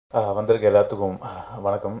வந்திருக்க எல்லாத்துக்கும்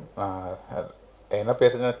வணக்கம். என்ன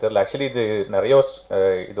பேசுறதுன்னு தெரியல. ஆக்சுவலி இது நிறைய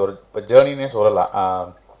இது ஒரு ஜேர்னின்னே சொல்லலாம்.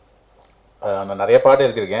 நான் நிறைய பாட்டு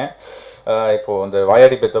எழுதியிருக்கேன். இப்போது இந்த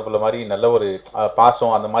வாயாடி பெத்தப்புள்ள மாதிரி நல்ல ஒரு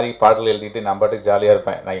பாசம் அந்த மாதிரி பாடல் எழுதிட்டு நான் பாட்டுக்கு ஜாலியாக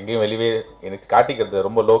இருப்பேன். நான் எங்கேயும் வெளியே எனக்கு காட்டிக்கிறது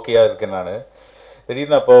ரொம்ப லோக்கியாக இருக்கேன். நான்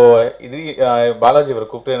திடீர்னு அப்போது இது பாலாஜி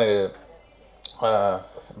அவர் கூப்பிட்டு எனக்கு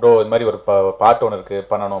ப்ரோ இது மாதிரி ஒரு பாட்டு ஒன்று இருக்குது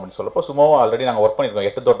பண்ணணும் அப்படின்னு சொல்லப்போ சும்மாவும் ஆல்ரெடி நாங்கள் ஒர்க் பண்ணியிருக்கோம்.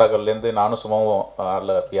 8 தோட்டாக்கள்லேருந்து நானும் சும்மாவும்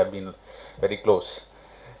அதில் PR been very close.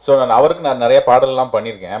 So அவருக்கு நான் நிறைய பாடல்லாம்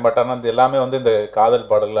பண்ணியிருக்கேன். பட் ஆனால் இது எல்லாமே இந்த காதல்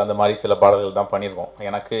பாடல்கள் அந்த மாதிரி சில பாடல்கள் தான் பண்ணியிருக்கோம்.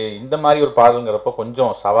 எனக்கு இந்த மாதிரி ஒரு பாடலுங்கிறப்போ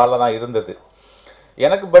கொஞ்சம் சவாலாக தான் இருந்தது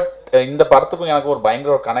எனக்கு. பட் இந்த படத்துக்கும் எனக்கு ஒரு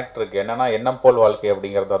பயங்கர ஒரு கனெக்ட் இருக்குது. என்னென்னா எண்ணம் போல் வாழ்க்கை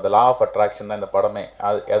அப்படிங்கிறது, அந்த லா ஆஃப் அட்ராக்ஷன் தான் இந்த படமே.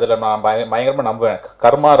 அதில் நான் பயங்கரமாக நம்புவேன்.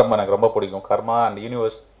 கர்மா ரொம்ப எனக்கு ரொம்ப பிடிக்கும். கர்மா and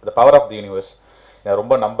universe, the power of the universe நான்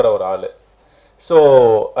ரொம்ப நம்புகிற ஒரு ஆள். ஸோ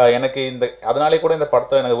எனக்கு அதனாலே கூட இந்த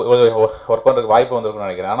படத்தை எனக்கு ஒர்க் பண்ணுறதுக்கு வாய்ப்பு வந்திருக்குன்னு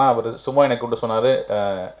நினைக்கிறேன். ஆனால் அவர் சும்மா எனக்கு கூப்பிட்டு சொன்னார்,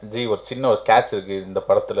 ஜி ஒரு சின்ன ஒரு கேட்ச் இருக்குது இந்த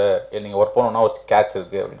படத்தில், நீங்கள் ஒர்க் பண்ணணுன்னா ஒரு கேட்ச்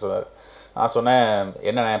இருக்குது அப்படின்னு சொன்னார். நான் சொன்னேன்,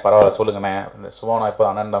 என்னண்ணே பரவாயில்ல சொல்லுங்கண்ணே, சும்மா நான் இப்போ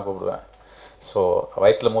அண்ணன் தான் கூப்பிடுவேன். ஸோ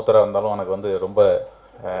வயசில் மூத்தராக இருந்தாலும் எனக்கு ரொம்ப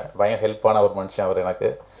பயங்கர ஹெல்ப்பான ஒரு மனுஷன் அவர்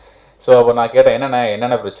எனக்கு. ஸோ அப்போ நான் கேட்டேன்,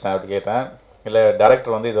 என்னென்ன பிரச்சனை அப்படி கேட்டேன். இல்லை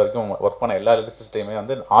டைரக்டர் இது வரைக்கும் ஒர்க் பண்ண எல்லா லிரிசிஸ்டையுமே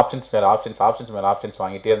ஆப்ஷன்ஸ் மேலே ஆப்ஷன்ஸ்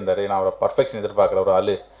வாங்கிட்டே இருந்தார். நான் அவரை பர்ஃபெக்ஷன் எதிர்பார்க்குற ஒரு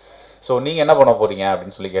ஆள். ஸோ நீங்கள் என்ன பண்ண போகிறீங்க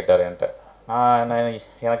அப்படின்னு சொல்லி கேட்டார் என்கிட்ட.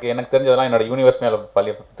 எனக்கு தெரிஞ்சதெல்லாம் என்னோடய யூனிவர்ஸ் மேலே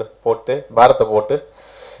போட்டு பாரத்தை போட்டு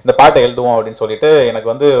இந்த பாட்டை எழுதுவோம் அப்படின்னு சொல்லிட்டு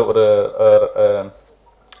எனக்கு ஒரு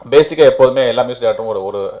பேசிக்காக எப்போதுமே எல்லா மியூசிக் டேரக்டரும்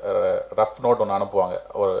ஒரு ரஃப் நோட் ஒன்று அனுப்புவாங்க,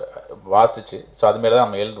 ஒரு வாசிச்சு. ஸோ அதுமாரி தான்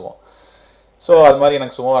நம்ம எழுதுவோம். ஸோ அது மாதிரி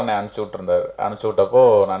எனக்கு சும்மா அண்ணன் அனுப்பிச்சி விட்டப்போ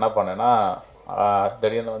நான் என்ன பண்ணேன்னா,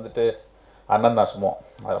 திடீர்னு அண்ணன் தான் சும்மா,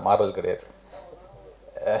 அதை மாறுறது கிடையாது.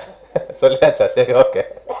 சொல்லியாச்சா? சரி, ஓகே.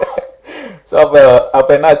 ஸோ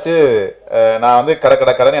அப்போ என்னாச்சு, நான்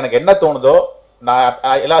கடன் எனக்கு என்ன தோணுதோ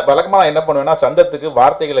நான் வழக்கமாக நான் என்ன பண்ணுவேன்னா, சந்தத்துக்கு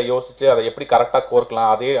வார்த்தைகளை யோசித்து அதை எப்படி கரெக்டாக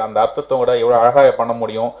கோர்க்கலாம், அதே அந்த அர்த்தத்தோட எவ்வளோ அழகாக பண்ண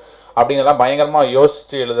முடியும் அப்படிங்கிறலாம் பயங்கரமாக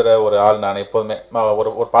யோசித்து எழுதுகிற ஒரு ஆள் நான். எப்போதுமே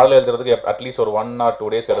ஒரு பாடல் எழுதுறதுக்கு அட்லீஸ்ட் ஒரு 1 or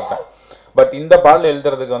 2 days எடுப்பேன். பட் இந்த பாடல்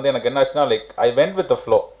எழுதுறதுக்கு எனக்கு என்னாச்சுன்னா, I went with the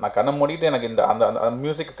flow. நான் கண்ணை மூடிட்டு எனக்கு அந்த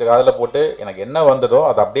மியூசிக் காதில் போட்டு எனக்கு என்ன வந்ததோ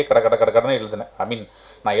அதை அப்படியே கடன்னு எழுதினேன். ஐ மீன்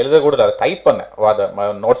நான் எழுதக்கூட அதை டைப் பண்ணேன். அதை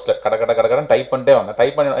நோட்ஸில் கடன்னு டைப் பண்ணிட்டே வந்தேன்.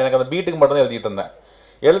 டைப் பண்ணி எனக்கு அந்த பீட்டுக்கு மட்டும் தான் எழுதிட்டு இருந்தேன்.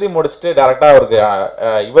 எழுதி முடிச்சுட்டு டேரெக்டாக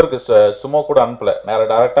இவருக்கு சும்மா கூட அனுப்பலை, நேராக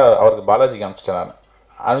டேரெக்டாக அவருக்கு பாலாஜிக்கு அனுப்பிச்சிட்டேன். நான்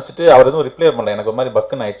அனுப்பிச்சிட்டு அவர் எதுவும் ரிப்ளை பண்ணல. எனக்கு ஒரு மாதிரி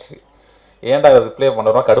பக்குன்னு ஆயிடுச்சு. ஏன்டா அவர் ரிப்ளை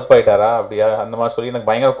பண்ணுறோம், கடுப்பாயிட்டாரா அப்படியா அந்த மாதிரி சொல்லி எனக்கு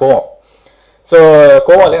பயங்கர கோவம். ஸோ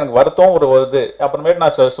கோவாலே எனக்கு வருத்தம் வருது. அப்புறமேட்டு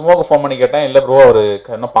நான் சும்மாவுக்கு ஃபோன் பண்ணி கேட்டேன், இல்லை ப்ரோ அவர்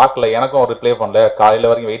இன்னும் பார்க்கல, எனக்கும் அவர் ரிப்ளை பண்ணல, காலையில்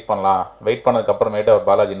வரைக்கும் வெயிட் பண்ணலாம், வெயிட் பண்ணதுக்கப்புறமேட்டு அவர்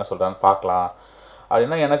பாலாஜி என்ன சொல்கிறான்னு பார்க்கலாம்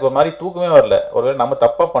அப்படின்னா எனக்கு ஒரு மாதிரி தூக்கமே வரல. ஒருவேளை நம்ம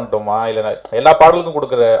தப்பாக பண்ணிட்டோமா, இல்லை எல்லா பாடலுக்கும்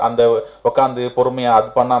கொடுக்குற அந்த உட்காந்து பொறுமையாக அது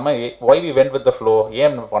பண்ணாமல் Y we went with the flow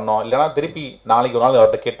ஏன் பண்ணோம், இல்லைனா திருப்பி நாளைக்கு ஒரு நாள்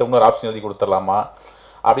அவர்கிட்ட கேட்டு இன்னொரு ஆப்ஷன் எழுதி கொடுத்துடலாமா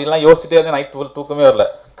அப்படின்லாம் யோசிச்சுட்டே இருந்தேன். நைட் தூக்கமே வரல.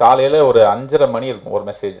 காலையில் ஒரு 5:30 மணி இருக்கும் ஒரு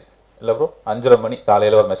மெசேஜ். இல்லை ப்ரோ 5:30 மணி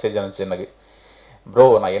காலையில் ஒரு மெசேஜ் இருந்துச்சு எனக்கு. ப்ரோ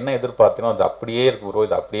நான் என்ன எதிர்பார்த்தேனோ அது அப்படியே இருக்கு ப்ரோ,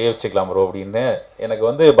 இது அப்படியே வச்சுக்கலாம் ப்ரோ அப்படின்னு.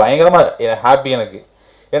 எனக்கு பயங்கரமாக ஹாப்பி எனக்கு.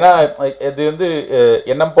 ஏன்னா இது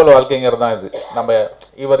எண்ணம் போல் வாழ்க்கைங்கிறது தான் இது. நம்ம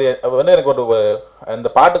இவர் எனக்கு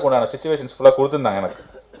இந்த பாட்டுக்கு உண்டான சிச்சுவேஷன்ஸ் ஃபுல்லாக கொடுத்துருந்தாங்க எனக்கு.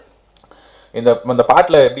 இந்த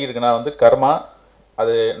பாட்டில் எப்படி இருக்குன்னா கர்மா,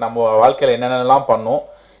 அது நம்ம வாழ்க்கையில் என்னென்னலாம் பண்ணும்,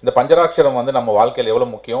 இந்த பஞ்சராட்சரம் நம்ம வாழ்க்கையில் எவ்வளோ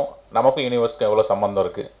முக்கியம், நமக்கும் யூனிவர்ஸ்க்கும் எவ்வளோ சம்மந்தம்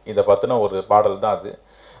இருக்குது, இதை பற்றின ஒரு பாடல் தான் அது.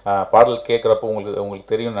 பாடல் கேட்குறப்போ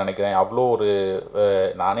உங்களுக்கு தெரியும்னு நினைக்கிறேன். அவ்வளோ ஒரு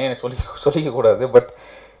நானே சொல்லிக்கக்கூடாது, பட்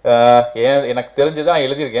எனக்கு தெரிஞ்சு தான்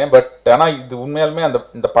எழுதியிருக்கேன். பட் ஆனால் இது உண்மையாலுமே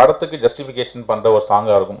இந்த படத்துக்கு ஜஸ்டிஃபிகேஷன் பண்ணுற ஒரு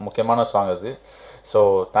சாங்காக இருக்கும், முக்கியமான சாங் அது. So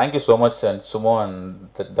thank you so much and Sumo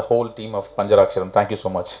and the whole team of பஞ்சராட்சரம். Thank you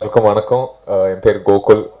so much. வணக்கம். என் பேர்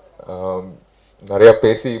கோகுல். நிறையா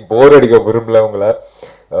பேசி போர் அடிக்க விரும்பல உங்களை.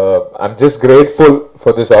 I'm just grateful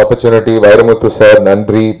for this opportunity. Vairamuthu sir,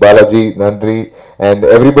 Nandri, Balaji, Nandri, and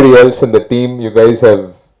everybody else in the team. You guys have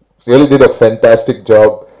really did a fantastic job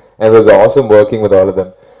and it was awesome working with all of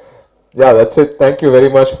them. Yeah, that's it. Thank you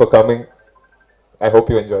very much for coming. I hope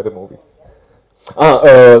you enjoy the movie.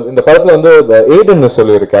 இந்த படத்தில் Aiden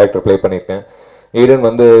சொல்லி ஒரு character play பண்ணியிருக்கேன். Aiden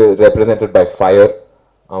represented by fire.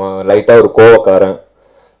 அவன் லைட்டாக ஒரு கோவக்காரன்,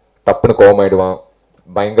 டப்புன்னு கோவமாயிடுவான்,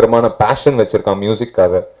 பயங்கரமான பேஷன் வச்சிருக்கான்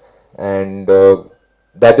மியூசிக்காக. And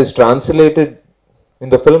that is translated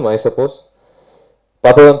in the film. I suppose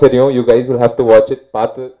பார்த்தா தான் தெரியும். You guys will have to watch it.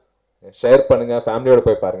 பார்த்து ஷேர் பண்ணுங்க, ஃபேமிலியோட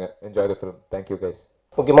போய் பாருங்க. Enjoy the film. Thank you guys.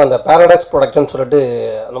 முக்கியமாக இந்த பேரடாக்ஸ் ப்ரொடக்ஷன் சொல்லிட்டு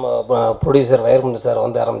நம்ம ப்ரொடியூசர் வைரமுத்து சார்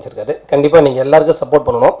ஆரம்பிச்சிருக்காரு. கண்டிப்பாக நீங்கள் எல்லாருக்கும் சப்போர்ட்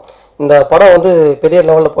பண்ணணும். இந்த படம் பெரிய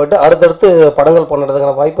லெவலில் போயிட்டு அடுத்தடுத்து படங்கள்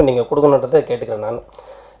பண்ணுறதுக்கான வாய்ப்பு நீங்கள் கொடுக்கணுன்றதை கேட்டுக்கிறேன் நான்.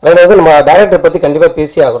 ரெண்டாவது நம்ம டைரக்டர் பற்றி கண்டிப்பாக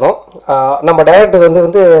பேசி ஆகணும். நம்ம டைரக்டர்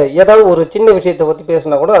வந்து ஏதாவது ஒரு சின்ன விஷயத்தை பற்றி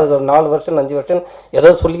பேசினா கூட அதுக்கு ஒரு 4 வருஷம் 5 வருஷம்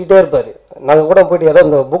ஏதாவது சொல்லிக்கிட்டே இருப்பார். நாங்கள் கூட போய்ட்டு ஏதோ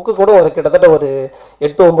இந்த புக்கு கூட ஒரு கிட்டத்தட்ட ஒரு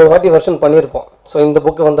 8-9 வாட்டி வெர்ஷன் பண்ணியிருப்போம். ஸோ இந்த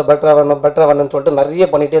புக்கு வந்து பெட்டராக வேணும்னு சொல்லிட்டு நிறைய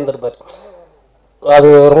பண்ணிகிட்டே இருந்திருப்பார். அது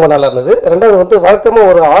ரொம்ப நல்லா இருந்தது. ரெண்டாவது வழக்கமாக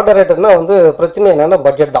ஒரு ஆர்ட் டைரக்டர்னால் பிரச்சனை என்னென்னா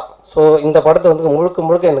பட்ஜெட் தான். ஸோ இந்த படத்தை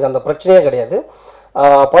முழுக்க எனக்கு அந்த பிரச்சனையே கிடையாது.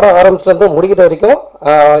 படம் ஆரம்பிச்சுலேருந்து முடிக்கிற வரைக்கும்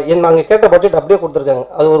நாங்கள் கேட்ட பட்ஜெட் அப்படியே கொடுத்துருக்காங்க.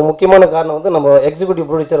 அது ஒரு முக்கியமான காரணம் நம்ம எக்ஸிக்யூட்டிவ்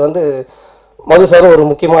ப்ரொடியூசர் மது சார் ஒரு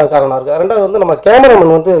முக்கியமான காரணம் இருக்குது. ரெண்டாவது நம்ம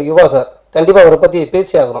கேமராமேன் யுவா சார், கண்டிப்பாக அவரை பற்றி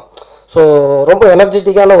பேசி ஆகணும். ஸோ ரொம்ப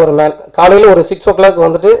எனர்ஜெட்டிக்கான ஒரு மேன். காலையில் ஒரு 6 o'clock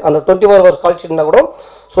அந்த 24 hours கால் ஷீட்னா கூட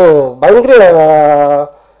ஸோ பயங்கர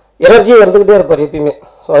எனர்ஜியாக இருந்துக்கிட்டே இருப்பார் எப்பயுமே.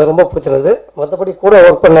 ஸோ அது ரொம்ப பிடிச்சிருந்தது. மற்றபடி கூட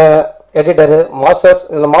ஒர்க் பண்ண எடிட்டரு மாஸ்டர்ஸ்,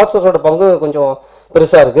 இதில் மாஸ்டர்ஸோட பங்கு கொஞ்சம்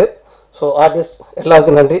பெருசாக இருக்குது. ஸோ ஆர்டிஸ்ட்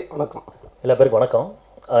எல்லாருக்கும் நன்றி, வணக்கம். எல்லா பேருக்கும் வணக்கம்.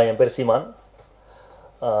 என் பேர் சீமான்.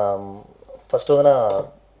 ஃபஸ்ட்டு நான்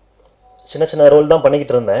சின்ன ரோல் தான்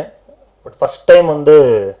பண்ணிக்கிட்டு இருந்தேன். But first time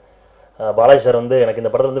Balaji sir எனக்கு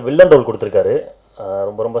இந்த படத்தில் வில்லன் ரோல் கொடுத்துருக்காரு.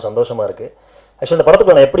 ரொம்ப சந்தோஷமாக இருக்குது. ஆக்சுவலி இந்த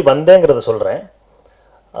படத்துக்கு நான் எப்படி வந்தேங்கிறத சொல்கிறேன்.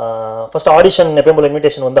 ஃபஸ்ட் ஆடிஷன், எப்பயும் போல்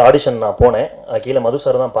இன்விடேஷன் ஆடிஷன் நான் போனேன். கீழே மது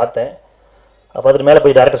சார் தான் பார்த்தேன். பார்த்துட்டு மேலே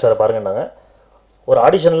போய் டேரக்டர் சாரை பாருங்கன்னாங்க. ஒரு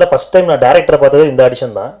ஆடிஷனில் ஃபஸ்ட் டைம் நான் டேரக்டரை பார்த்தது இந்த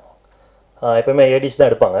ஆடிஷன் தான். எப்போயுமே ஏடிஸ் தான்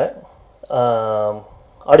எடுப்பாங்க.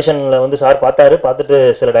 ஆடிஷனில் சார் பார்த்துட்டு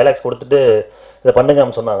சில டைலாக்ஸ் கொடுத்துட்டு இதை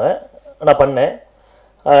பண்ணுங்கன்னு சொன்னாங்க. நான் பண்ணேன்.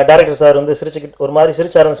 டேரக்டர் சார் சிரிச்சுக்கிட்டு ஒரு மாதிரி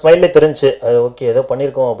சிரிச்சார். அந்த ஸ்மைல்லே தெரிஞ்சு ஓகே ஏதோ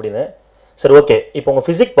பண்ணியிருக்கோம் அப்படின்னு. சரி ஓகே, இப்போ உங்கள்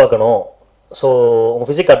ஃபிசிக் பார்க்கணும், ஸோ உங்கள்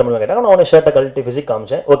ஃபிசிக் காட்டணும்னு கேட்டாங்க. நான் உடனே ஷர்ட்டை கழட்டி ஃபிசிக்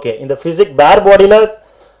காமிச்சேன். ஓகே, இந்த ஃபிசிக் பேர் பாடியில்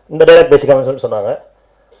இந்த டைலாக் பேசி காமிச்சோன்னு சொன்னாங்க.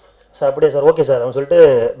 சார் அப்படியே சார், ஓகே சார் அப்படின்னு சொல்லிட்டு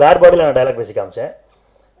பேர் பாடியில் நான் டைலாக் பேசி காமிச்சேன்.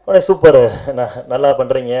 உடனே சூப்பர், நல்லா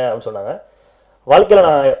பண்ணுறீங்க அப்படின்னு சொன்னாங்க. வாழ்க்கையில்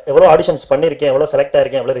நான் எவ்வளோ ஆடிஷன்ஸ் பண்ணியிருக்கேன், எவ்வளோ செலக்ட்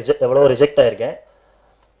ஆகிருக்கேன், எவ்வளோ ரிஜெக்ட் ஆகிருக்கேன்.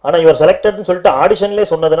 ஆனால் இவர் செலக்டட்னு சொல்லிட்டு ஆடிஷன்லேயே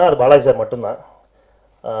சொன்னதுன்னா அது பாலாஜி சார் மட்டும்தான்.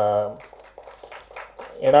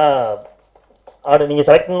 ஏன்னா நீங்கள்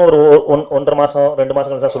செலக்ட்னு ஒரு 1.5 மாதம் 2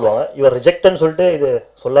 மாதங்கள் தான் சொல்லுவாங்க. இவர் ரிஜெக்ட்னு சொல்லிட்டு இது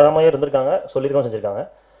சொல்லாமே இருந்திருக்காங்க, சொல்லியிருக்கோம், செஞ்சுருக்காங்க.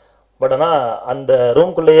 பட் ஆனால் அந்த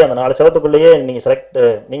ரூம்குள்ளேயே, அந்த 4 செவத்துக்குள்ளேயே நீங்கள்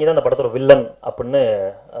தான் அந்த படத்தோட வில்லன் அப்படின்னு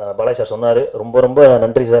பாலாஜி சார் சொன்னார். ரொம்ப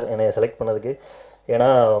நன்றி சார் என்னை செலக்ட் பண்ணதுக்கு. ஏன்னா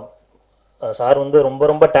சார்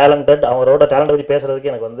ரொம்ப டேலண்டட். அவரோட டேலண்ட் பற்றி பேசுகிறதுக்கு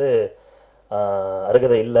எனக்கு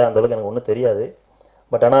அருகதை இல்லை, அந்தளவுக்கு எனக்கு ஒன்றும் தெரியாது.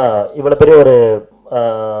 பட் ஆனால் இவ்வளோ பெரிய ஒரு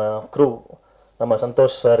க்ரூ, நம்ம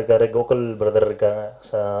சந்தோஷ் சார் இருக்கார், கோகுல் பிரதர் இருக்காங்க,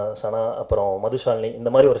 சனா, அப்புறம் மதுஷாலினி, இந்த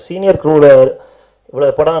மாதிரி ஒரு சீனியர் க்ரூவில்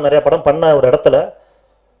இவ்வளோ நிறையா படம் பண்ண ஒரு இடத்துல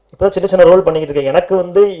இப்போ சின்ன ரோல் பண்ணிக்கிட்டு இருக்கேன். எனக்கு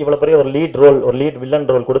இவ்வளோ பெரிய ஒரு லீட்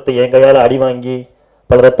வில்லன் ரோல் கொடுத்து என் கையால் அடி வாங்கி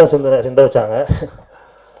பல ரத்தம் சிந்த வச்சாங்க.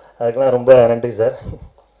 அதுக்கெல்லாம் ரொம்ப நன்றி சார்.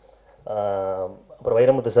 அப்புறம்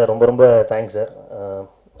வைரமுத்து சார் ரொம்ப தேங்க்ஸ் சார்.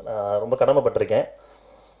 நான் ரொம்ப கடமைப்பட்டிருக்கேன்.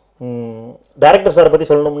 டைரக்டர் சாரை பற்றி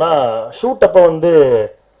சொல்லணும்னா, ஷூட் அப்போ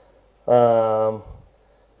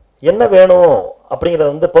என்ன வேணும்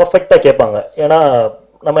அப்படிங்கிறத பர்ஃபெக்டாக கேட்பாங்க. ஏன்னா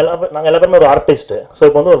நாங்கள் எல்லா பேருமே ஒரு ஆர்டிஸ்ட்டு. ஸோ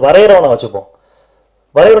இப்போ ஒரு வரைகிறவனை வச்சுப்போம்.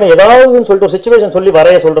 வரைகிறவனை ஏதாவதுன்னு சொல்லிட்டு ஒரு சுச்சுவேஷன் சொல்லி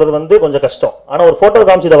வரைய சொல்கிறது கொஞ்சம் கஷ்டம். ஆனால் ஒரு ஃபோட்டோ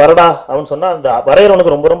காமிச்சு இதை வரடா அப்படின்னு சொன்னால் அந்த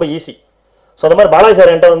வரைகிறவனுக்கு ரொம்ப ஈஸி. ஸோ அந்த மாதிரி பாலாஜி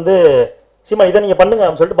சார் என்கிட்ட சீமா இதை நீங்கள் பண்ணுங்க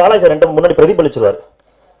அப்படின்னு சொல்லிட்டு பாலாஜி சார் என்கிட்ட முன்னாடி பிரதிபலிச்சிருவார்.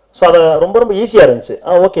 ஸோ அதை ரொம்ப ஈஸியாக இருந்துச்சு.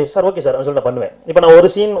 ஓகே சார் அப்படின்னு சொல்லிட்டு நான் பண்ணுவேன். இப்போ நான் ஒரு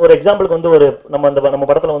சீன், ஒரு எக்ஸாம்பிளுக்கு நம்ம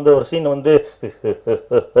படத்தில் ஒரு சீன்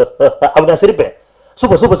அப்படி நான் சிரிப்பேன்.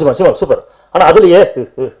 சூப்பர். ஆனால் அதுலேயே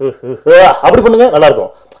அப்படி பண்ணுங்க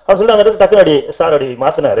நல்லாயிருக்கும் அப்படின்னு சொல்லிட்டு அந்த இடத்துல டக்குன்னு சார் அப்படி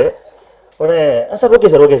மாற்றினாரு. உடனே சார் ஓகே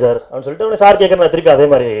சார் அப்படின்னு சொல்லிட்டு உடனே சார் கேட்குற நான் திருப்பி அதே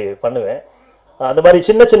மாதிரி பண்ணுவேன். அந்த மாதிரி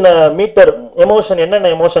சின்ன மீட்டர் எமோஷன்,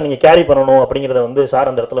 என்னென்ன எமோஷன் நீங்கள் கேரி பண்ணணும் அப்படிங்கிறத சார்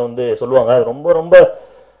அந்த இடத்துல சொல்லுவாங்க. அது ரொம்ப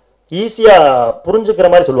ஈஸியாக புரிஞ்சுக்கிற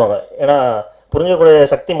மாதிரி சொல்லுவாங்க. ஏன்னா புரிஞ்சக்கூடிய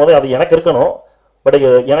சக்தி அது எனக்கு இருக்கணும். பட்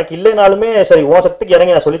எனக்கு இல்லைனாலுமே சரி உன் சக்திக்கு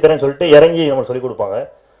இறங்கி நான் சொல்லித்தரேன்னு சொல்லிட்டு இறங்கி நம்ம சொல்லிக் கொடுப்பாங்க.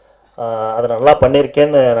 அதை நல்லா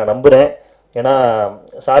பண்ணியிருக்கேன்னு நான் நம்புகிறேன். ஏன்னா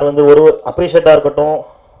சார் ஒரு அப்ரிஷியேட்டாக இருக்கட்டும்,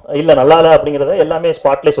 இல்லை நல்லா இல்லை அப்படிங்கிறத எல்லாமே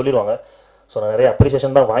ஸ்பாட்லேயே சொல்லிடுவாங்க. ஸோ நான் நிறைய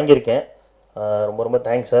அப்ரிஷியேஷன் தான் வாங்கியிருக்கேன். ரொம்ப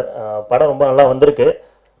தேங்க்ஸ் சார். படம் ரொம்ப நல்லா வந்திருக்கு.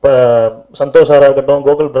 இப்போ சந்தோஷ் சாராக இருக்கட்டும்,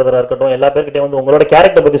 கோகுல் பிரதராக இருக்கட்டும், எல்லா பேர்கிட்டே உங்களோட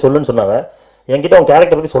கேரக்டர் பற்றி சொல்லுன்னு சொன்னாங்க. என்கிட்ட உங்கள்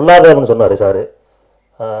கேரக்டர் பற்றி சொல்லாத அப்படின்னு சொன்னார் சார்.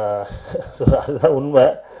 ஸோ அதுதான் உண்மை.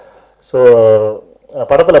 ஸோ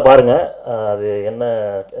படத்தில் பாருங்கள், அது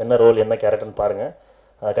என்ன ரோல், என்ன கேரக்டர்னு பாருங்கள்.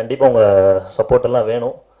 கண்டிப்பாக உங்கள் சப்போர்ட் எல்லாம்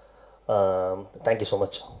வேணும். Thank you so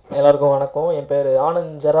much. எல்லாருக்கும் வணக்கம். என் பேர்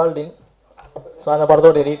ஆனந்த் ஜெரால்டின். ஸோ அந்த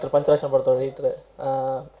படத்தோட எடிட்டர், பஞ்சராக்ஷரம் படத்தோட எடிட்டர்.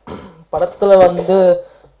 படத்தில்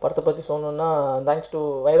படத்தை பற்றி சொல்லணுன்னா தேங்க்ஸ் டு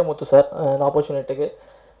வைரமுத்து சார் இந்த ஆப்பர்ச்சுனிட்டிக்கு.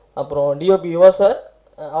 அப்புறம் டிஓபி யுவா சார்,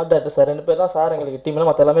 ஆர்ட் டைரக்டர் சார், 2 பேர் தான் சார் எங்களுக்கு டீமில்.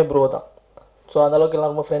 மற்ற எல்லாமே ப்ரோ தான். ஸோ அந்தளவுக்கு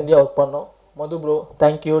எல்லாம் ரொம்ப ஃப்ரெண்ட்லியாக ஒர்க் பண்ணோம். மது ப்ரோ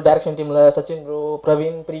தேங்க்யூ, டைரக்ஷன் டீமில் சச்சின் ப்ரோ,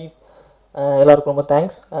 பிரவீன், பிரீத் எல்லாருக்கும் ரொம்ப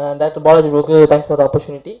thanks. Director Balaji ப்ரோக்கு thanks for the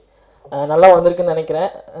opportunity. நல்லா வந்திருக்குன்னு நினைக்கிறேன்.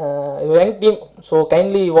 இது young team, so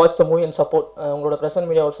kindly watch the movie and support. உங்களோட ப்ரெசன்ட்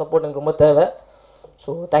மீடியாவோட சப்போர்ட் எனக்கு ரொம்ப தேவை.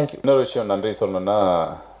 So thank you. இன்னொரு விஷயம் நன்றி சொல்லணும்னா,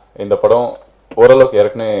 இந்த படம் ஓரளவுக்கு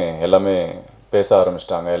ஏற்கனவே எல்லாமே பேச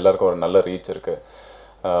ஆரம்பிச்சிட்டாங்க, எல்லாருக்கும் ஒரு நல்ல ரீச் இருக்குது.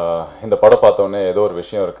 இந்த படம் பார்த்தோன்னே ஏதோ ஒரு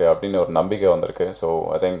விஷயம் இருக்குது அப்படின்னு ஒரு நம்பிக்கை வந்திருக்கு. ஸோ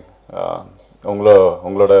ஐ திங்க்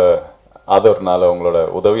உங்களோட ஆதரவுனால, உங்களோட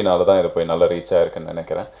உதவினால தான் இது போய் நல்லா ரீச் ஆகிருக்குன்னு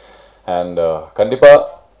நினைக்கிறேன். அண்ட் கண்டிப்பாக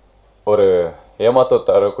ஒரு ஏமாற்ற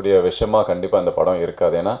தரக்கூடிய விஷயமா கண்டிப்பாக இந்த படம்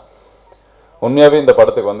இருக்காது. ஏன்னா உண்மையாகவே இந்த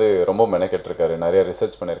படத்துக்கு வந்து ரொம்ப மெனக்கெட்டிருக்காரு, நிறைய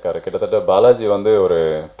ரிசர்ச் பண்ணியிருக்காரு. கிட்டத்தட்ட பாலாஜி வந்து ஒரு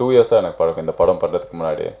 2 இயர்ஸாக எனக்கு பழக்கம். இந்த படம் பண்ணுறதுக்கு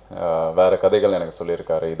முன்னாடி வேறு கதைகள் எனக்கு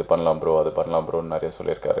சொல்லியிருக்காரு, இது பண்ணலாம் ப்ரோ, அது பண்ணலாம் ப்ரோன்னு நிறைய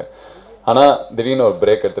சொல்லியிருக்காரு. ஆனால் திடீர்னு ஒரு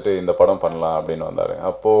பிரேக் எடுத்துகிட்டு இந்த படம் பண்ணலாம் அப்படின்னு வந்தார்.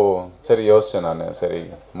 அப்போது சரி யோசித்தேன் நான், சரி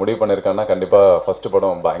முடிவு பண்ணியிருக்கேன்னா கண்டிப்பாக ஃபஸ்ட்டு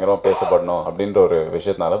படம் பயங்கரமாக பேசப்படணும் அப்படின்ற ஒரு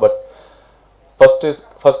விஷயத்தினால. பட்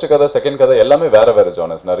ஃபஸ்ட்டு கதை, செகண்ட் கதை எல்லாமே வேறு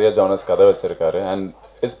ஜானர்ஸ், நிறைய ஜானர்ஸ் கதை வச்சுருக்காரு. And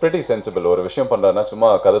it's pretty sensible. ஒரு விஷயம் பண்ணுறாருன்னா சும்மா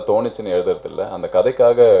கதை தோணுச்சுன்னு எழுதுறது இல்லை, அந்த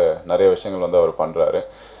கதைக்காக நிறைய விஷயங்கள் வந்து அவர் பண்ணுறாரு.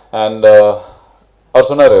 அண்ட் அவர்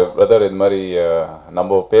சொன்னார், பிரதர் இது மாதிரி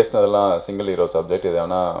நம்ம பேசினதெல்லாம் சிங்கிள் ஹீரோ சப்ஜெக்ட், இது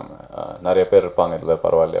ஆனால் நிறைய பேர் இருப்பாங்க இதில்,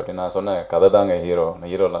 பரவாயில்ல அப்படின்னு. நான் சொன்னேன், கதை தாங்க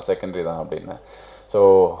ஹீரோலாம் செகண்டரி தான் அப்படின்னு. So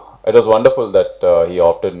it was wonderful that he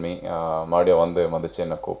opted me. மறுபடியும் வந்துச்சு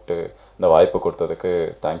என்னை கூப்பிட்டு இந்த வாய்ப்பு கொடுத்ததுக்கு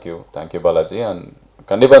தேங்க்யூ பாலாஜி. அண்ட்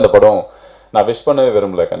கண்டிப்பாக இந்த படம் நான் விஷ் பண்ணவே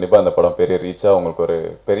விரும்பல, கண்டிப்பாக இந்த படம் பெரிய ரீச்சாக உங்களுக்கு ஒரு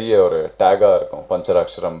பெரிய ஒரு டேகாக இருக்கும்,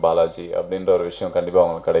 பஞ்சராட்சரம் பாலாஜி அப்படின்ற ஒரு விஷயம் கண்டிப்பாக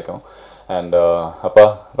உங்களுக்கு கிடைக்கும். அண்ட் அப்பா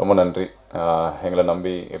ரொம்ப நன்றி, எங்களை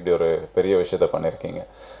நம்பி இப்படி ஒரு பெரிய விஷயத்த பண்ணியிருக்கீங்க.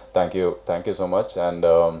 Thank you so much. அண்ட்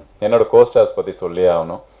என்னோட கோஸ்டார்ஸ் பற்றி சொல்லியே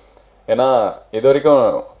ஆகணும். ஏன்னா இது வரைக்கும்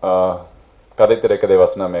கதை திரைக்கதை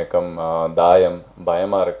வசனமேக்கம், தாயம்,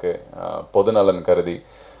 பயமாக இருக்குது, பொதுநலன் கருதி,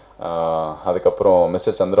 அதுக்கப்புறம்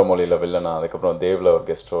மிஸ்டர் சந்திரமௌலியில் வில்லனா, அதுக்கப்புறம் தேவில் ஒரு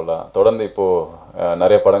கெஸ்ட் ரோலாக தொடர்ந்து இப்போது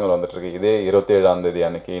நிறைய படங்கள் வந்துட்டுருக்கு. இதே 27ஆம் தேதி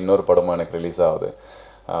அன்னைக்கு இன்னொரு படமும் எனக்கு ரிலீஸ் ஆகுது,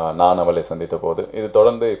 நான் அவளை சந்தித்த போது. இது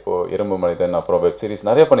தொடர்ந்து இப்போது இரும்பு மனிதன், அப்புறம் வெப் சீரிஸ்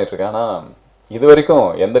நிறைய பண்ணிகிட்ருக்கேன். ஆனால் இது வரைக்கும்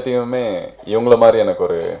எந்த டீமுமே இவங்கள மாதிரி எனக்கு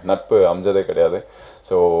ஒரு நட்பு அமைஞ்சதே கிடையாது.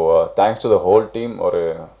 So thanks to the whole team. ஒரு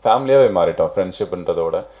ஃபேமிலியாகவே மாறிட்டோம்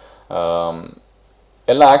ஃப்ரெண்ட்ஷிப்ன்றதோட.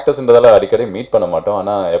 எல்லா ஆக்டர்ஸ்ன்றதால அடிக்கடி மீட் பண்ண மாட்டோம்,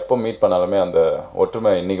 ஆனால் எப்போ மீட் பண்ணாலுமே அந்த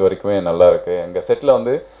ஒற்றுமை இன்றைக்கி வரைக்குமே நல்லா இருக்குது. எங்கள் செட்டில்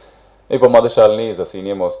வந்து இப்போ Madhushalini is a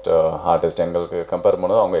senior most artist, எங்களுக்கு கம்பேர்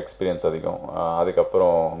பண்ணது அவங்க எக்ஸ்பீரியன்ஸ் அதிகம்.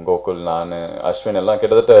 அதுக்கப்புறம் கோகுல், நான், அஸ்வின் எல்லாம்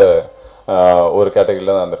கிட்டத்தட்ட ஒரு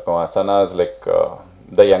கேட்டகரியில் தான் வந்திருக்கோம். சனா is like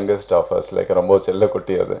the youngest of us, like ரொம்ப செல்ல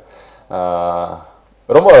குட்டி. அது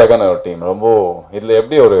ரொம்ப அழகான ஒரு டீம். ரொம்ப இதில்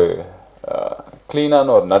எப்படி ஒரு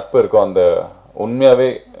க்ளீனான ஒரு நட்பு இருக்கும், அந்த உண்மையாகவே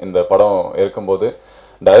இந்த படம் இருக்கும்போது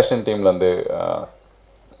டைரக்ஷன் டீம்லேருந்து,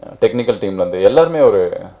 டெக்னிக்கல் டீம்லேருந்து எல்லாருமே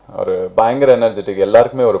ஒரு பயங்கர எனர்ஜெட்டிக்,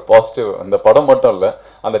 எல்லாருக்குமே ஒரு பாசிட்டிவ். இந்த படம் மட்டும் இல்லை,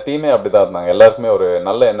 அந்த டீமே அப்படி தான் இருந்தாங்க. எல்லாருக்குமே ஒரு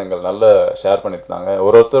நல்ல எண்ணங்கள், நல்ல ஷேர் பண்ணிட்டு இருந்தாங்க.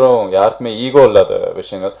 ஒருத்தரும் யாருக்குமே ஈகோ இல்லாத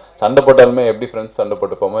விஷயங்கள். சண்டை போட்டாலுமே எப்படி ஃப்ரெண்ட்ஸ் சண்டை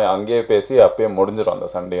போட்டுப்போமோ அங்கேயே பேசி அப்பயே முடிஞ்சிடும் அந்த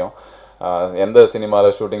சண்டையும். எந்த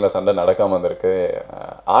சினிமாவில் ஷூட்டிங்கில் சண்டை நடக்காமல் வந்திருக்கு,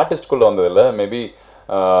 ஆர்டிஸ்ட்குள்ளே வந்ததில்லை. மேபி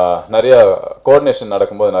நிறையா கோஆர்டினேஷன்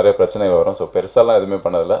நடக்கும்போது நிறைய பிரச்சனைகள் வரும். ஸோ பெருசாலாம் எதுவுமே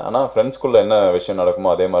பண்ணதில்லை. ஆனால் ஃப்ரெண்ட்ஸ்குள்ளே என்ன விஷயம் நடக்குமோ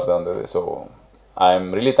அதே மாதிரி தான் இருந்தது. So I am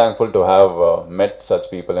really thankful to have மெட் such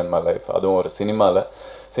people in my life. அதுவும் ஒரு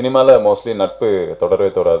சினிமாவில் மோஸ்ட்லி நட்பு தொடரவே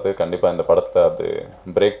தொடாது. கண்டிப்பாக இந்த படத்தில் அது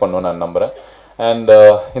பிரேக் பண்ணுவேன்னு நான் நம்புகிறேன். அண்ட்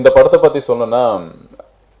இந்த படத்தை பற்றி சொல்லணுன்னா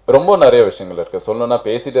ரொம்ப நிறைய விஷயங்கள் இருக்குது. சொல்லணுன்னா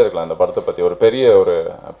பேசிகிட்டே இருக்கலாம் இந்த படத்தை பற்றி. ஒரு பெரிய ஒரு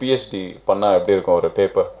பிஹெச்டி பண்ணால் எப்படி இருக்கும், ஒரு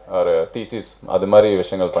பேப்பர், ஒரு தீசிஸ், அது மாதிரி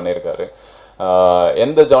விஷயங்கள் பண்ணியிருக்காரு.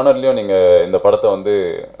 எந்த ஜானர்லையும் நீங்கள் இந்த படத்தை வந்து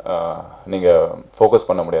நீங்கள் ஃபோக்கஸ்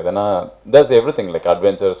பண்ண முடியாது. ஏன்னா that's every thing, like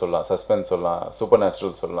adventure சொல்லலாம், சஸ்பென்ஸ் சொல்லலாம், சூப்பர்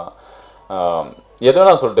நேச்சுரல் சொல்லலாம், எது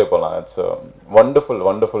வேணாலும் சொல்லிட்டே போகலாம். இட்ஸ்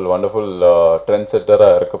வண்டர்ஃபுல் ட்ரெண்ட்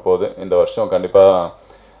செட்டராக இருக்க போகுது இந்த வருஷம். கண்டிப்பாக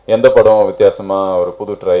எந்த படம் வித்தியாசமாக ஒரு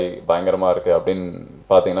புது ட்ரை பயங்கரமாக இருக்குது அப்படின்னு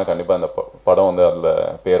பார்த்தீங்கன்னா கண்டிப்பாக இந்த படம் வந்து அதில்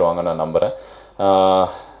பேர் வாங்க நான் நம்புகிறேன்.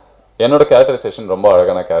 என்னோட கேரக்டரைசேஷன் ரொம்ப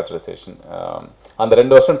அழகான கேரக்டரைசேஷன். அந்த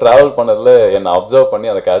 2 வருஷம் ட்ராவல் பண்ணதில் என்னை அப்சர்வ் பண்ணி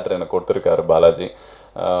அந்த கேரக்டர் எனக்கு கொடுத்துருக்காரு பாலாஜி.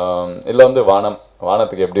 இதில் வந்து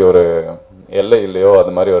வானத்துக்கு எப்படி ஒரு எல்லை இல்லையோ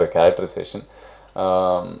அது மாதிரி ஒரு கேரக்டரைசேஷன்.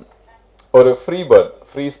 ஒரு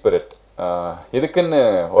ஃப்ரீ ஸ்பிரிட். இதுக்குன்னு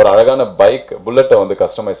ஒரு அழகான பைக் புல்லட்டை வந்து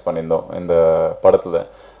கஸ்டமைஸ் பண்ணியிருந்தோம் இந்த படத்தில்.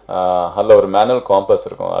 அதில் ஒரு மேனுவல் காம்பஸ்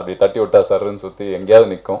இருக்கும், அப்படி தட்டி விட்டா சர்ன்னு சுற்றி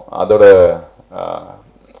எங்கேயாவது நிற்கும். அதோட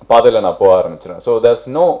பாதையில் நான் போக ஆரம்பிச்சிடுவேன். So there's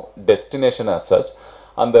no destination as such.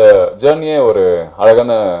 அந்த ஜேர்னியே ஒரு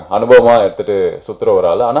அழகான அனுபவமாக எடுத்துகிட்டு சுற்றுற ஒரு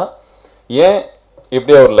ஆள். ஆனால் ஏன்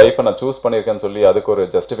இப்படியே ஒரு லைஃப்பை நான் சூஸ் பண்ணியிருக்கேன்னு சொல்லி அதுக்கு ஒரு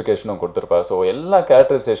ஜஸ்டிஃபிகேஷனும் கொடுத்துருப்பாரு. ஸோ எல்லா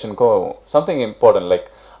கேரக்டரைசேஷனுக்கும் சம்திங் இம்பார்ட்டன்ட். லைக்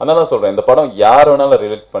அதனால சொல்கிறேன், இந்த படம் யார் வேணாலும்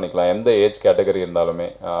ரிலேட் பண்ணிக்கலாம், எந்த ஏஜ் கேட்டகரி இருந்தாலுமே,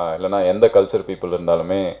 இல்லைனா எந்த கல்ச்சர் பீப்புள்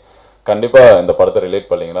இருந்தாலுமே கண்டிப்பாக இந்த படத்தை ரிலேட்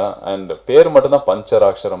பண்ணிங்கன்னா. அண்ட் பேர் மட்டும்தான்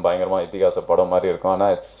பஞ்சராட்சரம், பயங்கரமாக இத்திகாச படம் மாதிரி இருக்கும்.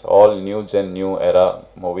 ஆனால் it's all new gen new எரா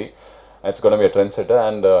movie. It's gonna be a trend செட்டர்.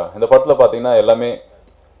 And இந்த படத்தில் பார்த்தீங்கன்னா எல்லாமே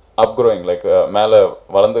அப்க்ரோயிங், லைக் மேலே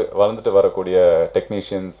வளர்ந்துட்டு வரக்கூடிய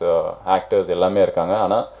டெக்னீஷியன்ஸ், ஆக்டர்ஸ் எல்லாமே இருக்காங்க.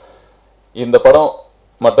 ஆனால் இந்த படம்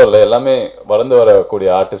மட்டும் இல்லை, எல்லாமே வளர்ந்து வரக்கூடிய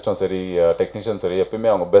ஆர்டிஸ்ட்டும் சரி, டெக்னீஷியன் சரி,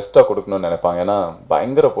 எப்பயுமே அவங்க பெஸ்ட்டாக கொடுக்கணும்னு நினைப்பாங்க. ஏன்னா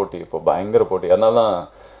பயங்கர போட்டி, இப்போ பயங்கர போட்டி. அதனால தான்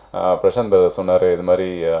பிரசாந்த் பிரதர் சொன்னார், இது மாதிரி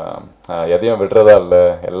எதையும் விடுறதா இல்லை,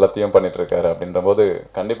 எல்லாத்தையும் பண்ணிகிட்ருக்காரு. அப்படின்ற போது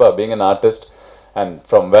கண்டிப்பாக being an artist and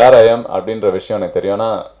from where I am அப்படின்ற விஷயம் எனக்கு தெரியும்.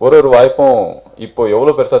 ஆனால் ஒரு வாய்ப்பும் இப்போ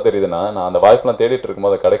எவ்வளோ பெருசாக தெரியுதுன்னா, நான் அந்த வாய்ப்பெலாம் தேடிட்டு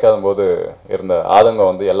இருக்கும்போது கிடைக்காத போது இருந்த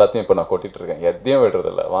ஆதங்கம் வந்து எல்லாத்தையும் இப்போ நான் கொட்டிகிட்டு இருக்கேன். எதையும்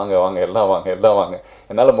விடுறதில்ல, வாங்க வாங்க எல்லாம் வாங்க எல்லாம் வாங்க,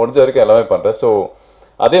 என்னால் முடிஞ்ச வரைக்கும் எல்லாமே பண்ணுறேன். ஸோ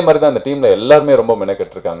அதே மாதிரி தான் இந்த டீமில் எல்லாருமே ரொம்ப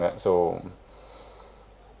மெனக்கெட்டுருக்காங்க. ஸோ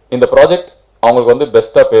இந்த ப்ராஜெக்ட் அவங்களுக்கு வந்து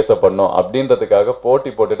பெஸ்ட்டாக பேசப்படணும் அப்படின்றதுக்காக போட்டி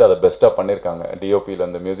போட்டுட்டு அதை பெஸ்ட்டாக பண்ணியிருக்காங்க.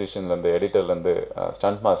 டிஓபிலேருந்து, மியூசிஷியன்லேருந்து, எடிட்டர்லேருந்து,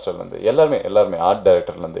 ஸ்டண்ட் மாஸ்டர்லேருந்து, எல்லாருமே ஆர்ட்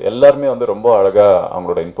டைரக்டர்லேருந்து எல்லாருமே வந்து ரொம்ப அழகாக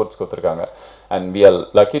அவங்களோட இன்புட்ஸ் கொடுத்துருக்காங்க. And we are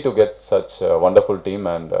lucky to get such wonderful team.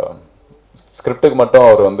 And ஸ்கிரிப்டுக்கு மட்டும்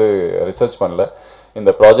அவர் வந்து ரிசர்ச் பண்ணல,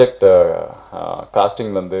 இந்த ப்ராஜெக்ட்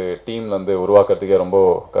காஸ்டிங்லேருந்து டீம்லேருந்து உருவாக்குறதுக்கே ரொம்ப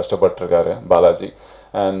கஷ்டப்பட்டுருக்காரு Balaji.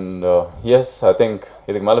 And S, I think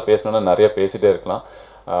இதுக்கு மேலே பேசணுன்னா நிறைய பேசிகிட்டே இருக்கலாம்.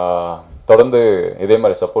 தொடர்ந்து இதே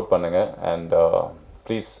மாதிரி சப்போர்ட் பண்ணுங்கள். அண்ட்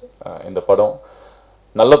ப்ளீஸ் இந்த படம்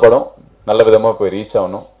நல்ல படம், நல்ல விதமாக போய் ரீச்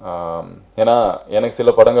ஆகணும். ஏன்னா எனக்கு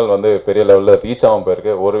சில படங்கள் வந்து பெரிய லெவலில் ரீச் ஆகாமல்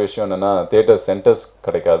போயிருக்கு. ஒரு விஷயம் என்னென்னா, தியேட்டர் சென்டர்ஸ்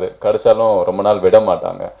கிடைக்காது, கிடைச்சாலும் ரொம்ப நாள் விட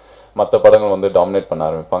மாட்டாங்க. மற்ற படங்கள் வந்து டாமினேட் பண்ண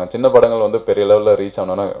ஆரம்பிப்பாங்க. சின்ன படங்கள் வந்து பெரிய லெவலில் ரீச்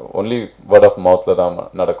ஆகணுன்னா ஒன்லி வேர்ட் ஆஃப் மவுத்தில் தான்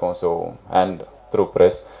நடக்கும். So and through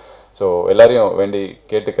press. So எல்லாரையும் வேண்டி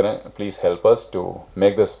கேட்டுக்கிறேன், please help us to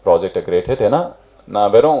make this project a great hit. ஏன்னா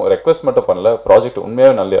நான் வெறும் ரெக்வெஸ்ட் மட்டும் பண்ணல, ப்ராஜெக்ட்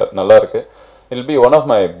உண்மையாகவே நல்லா இருக்குது. இல் B one of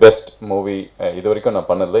my best movie. இது வரைக்கும் நான்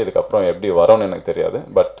பண்ணதில்லை, இதுக்கப்புறம் எப்படி வரும்னு எனக்கு தெரியாது.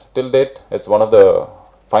 But till date it's one of the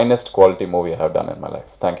finest quality movie I have done in my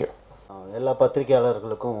life. Thank you. எல்லா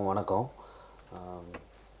பத்திரிகையாளர்களுக்கும் வணக்கம்.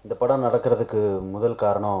 இந்த படம் நடக்கிறதுக்கு முதல்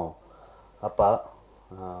காரணம் அப்பா.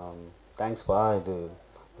 தேங்க்ஸ்ப்பா, இது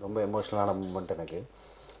ரொம்ப எமோஷ்னலான மூமெண்ட் எனக்கு.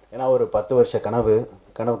 ஏன்னா ஒரு 10 வருஷ கனவு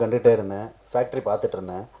கண்டுகிட்டே இருந்தேன், ஃபேக்ட்ரி பார்த்துட்டு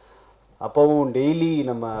இருந்தேன். அப்போவும் டெய்லி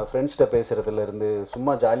நம்ம ஃப்ரெண்ட்ஸ்கிட்ட பேசுகிறதுலேருந்து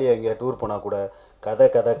சும்மா ஜாலியாக எங்கேயா டூர் போனால் கூட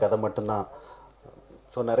கதை மட்டும்தான்.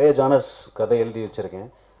 ஸோ நிறைய ஜானர்ஸ் கதை எழுதி வச்சுருக்கேன்.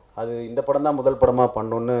 அது இந்த படம் தான் முதல் படமாக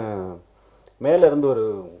பண்ணணுன்னு மேலேருந்து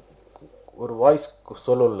ஒரு வாய்ஸ்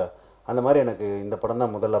சொல்லல, அந்த மாதிரி எனக்கு இந்த படம்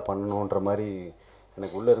தான் முதல்ல பண்ணணுன்ற மாதிரி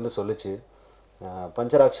எனக்கு உள்ளேருந்து சொல்லிச்சு.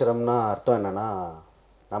 பஞ்சராட்சரம்னா அர்த்தம் என்னென்னா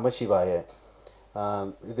நமசிவாய.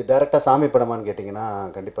 இது டைரெக்டாக சாமி படமான்னு கேட்டிங்கன்னா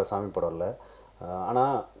கண்டிப்பாக சாமி படம் இல்லை.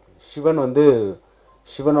 ஆனால்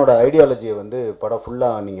சிவனோட ஐடியாலஜியை வந்து படம்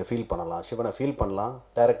ஃபுல்லாக நீங்கள் ஃபீல் பண்ணலாம், சிவனை ஃபீல் பண்ணலாம்.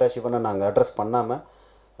 டைரெக்டாக சிவனை நாங்கள் அட்ரஸ் பண்ணாமல்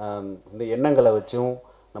இந்த எண்ணங்களை வச்சும்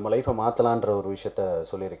நம்ம லைஃப்பை மாற்றலான்ற ஒரு விஷயத்த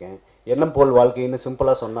சொல்லியிருக்கேன். எண்ணம் போல் வாழ்க்கைன்னு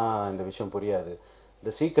சிம்பிளாக சொன்னால் இந்த விஷயம் புரியாது.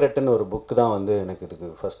 இந்த சீக்ரெட்டுன்னு ஒரு புக்கு தான் வந்து எனக்கு இதுக்கு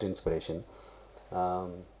ஃபஸ்ட் இன்ஸ்பிரேஷன்.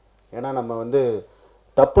 ஏன்னா நம்ம வந்து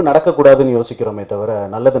தப்பு நடக்கக்கூடாதுன்னு யோசிக்கிறோமே தவிர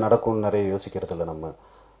நல்லது நடக்கும்னு நிறைய யோசிக்கிறது இல்லை நம்ம.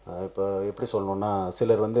 இப்போ எப்படி சொல்லணுன்னா,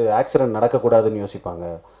 சிலர் வந்து ஆக்சிடெண்ட் நடக்கக்கூடாதுன்னு யோசிப்பாங்க,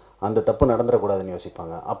 அந்த தப்பு நடந்துடக்கூடாதுன்னு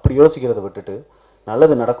யோசிப்பாங்க. அப்படி யோசிக்கிறத விட்டுட்டு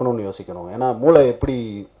நல்லது நடக்கணும்னு யோசிக்கணும். ஏன்னா மூளை எப்படி,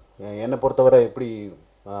 என்னை பொறுத்தவரை எப்படி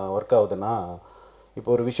ஒர்க் ஆகுதுன்னா, இப்போ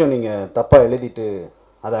ஒரு விஷயம் நீங்கள் தப்பாக எழுதிட்டு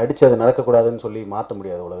அதை அடித்து அது நடக்கக்கூடாதுன்னு சொல்லி மாற்ற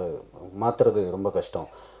முடியாது. மாற்றுறது ரொம்ப கஷ்டம்.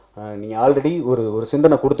 நீங்கள் ஆல்ரெடி ஒரு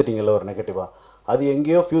சிந்தனை கொடுத்துட்டீங்கல்ல ஒரு நெகட்டிவாக, அது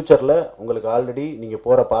எங்கேயோ ஃப்யூச்சரில் உங்களுக்கு ஆல்ரெடி நீங்கள்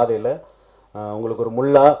போகிற பாதையில் உங்களுக்கு ஒரு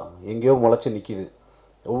முள்ளாக எங்கேயோ முளைச்சி நிற்கிது.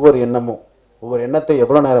 ஒவ்வொரு எண்ணத்தை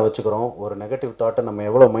எவ்வளோ நேரம் வச்சுக்கிறோம், ஒரு நெகட்டிவ் தாட்டை நம்ம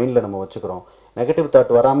எவ்வளோ மைண்டில் நம்ம வச்சுக்கிறோம். நெகட்டிவ்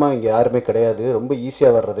தாட் வராமல் இங்கே யாருமே கிடையாது, ரொம்ப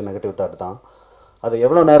ஈஸியாக வர்றது நெகட்டிவ் தாட் தான். அதை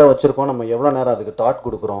எவ்வளோ நேரம் வச்சுருக்கோம், நம்ம எவ்வளோ நேரம் அதுக்கு தாட்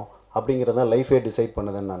கொடுக்குறோம் அப்படிங்கிறத லைஃபே டிசைட்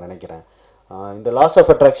பண்ணுதுன்னு நான் நினைக்கிறேன். இந்த லாஸ்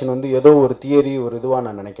ஆஃப் அட்ராக்ஷன் வந்து ஏதோ ஒரு தியரி, ஒரு இதுவாக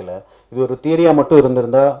நான் நினைக்கல. இது ஒரு தியரியாக மட்டும்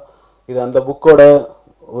இருந்திருந்தால் இது அந்த புக்கோட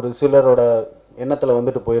ஒரு சிலரோட எண்ணத்தில்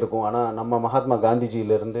வந்துட்டு போயிருக்கும். ஆனால் நம்ம மகாத்மா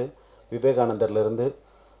காந்திஜியிலேருந்து, விவேகானந்தர்லேருந்து,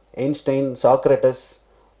 ஐன்ஸ்டைன், சாக்ரட்டஸ்,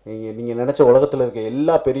 நீங்கள் நினச்ச உலகத்தில் இருக்க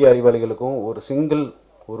எல்லா பெரிய அறிவாளிகளுக்கும்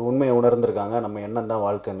ஒரு உண்மையை உணர்ந்திருக்காங்க, நம்ம எண்ணம் தான்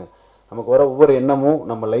வாழ்க்கைன்னு. நமக்கு வர ஒவ்வொரு எண்ணமும்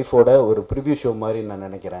நம்ம லைஃபோட ஒரு ப்ரிவ்யூ ஷோ மாதிரி நான்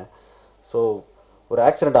நினைக்கிறேன். ஸோ ஒரு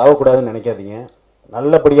ஆக்சிடெண்ட் ஆகக்கூடாதுன்னு நினைக்காதீங்க,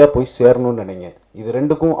 நல்லபடியாக போய் சேரணும்னு நினைங்க. இது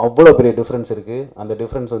ரெண்டுக்கும் அவ்வளோ பெரிய டிஃப்ரென்ஸ் இருக்குது. அந்த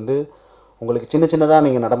டிஃப்ரென்ஸ் வந்து உங்களுக்கு சின்னதாக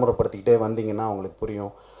நீங்கள் நடைமுறைப்படுத்திக்கிட்டே வந்தீங்கன்னா உங்களுக்கு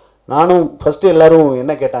புரியும். நானும் ஃபஸ்ட்டு எல்லோரும்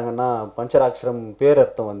என்ன கேட்டாங்கன்னா, பஞ்சராட்சரம் பேர்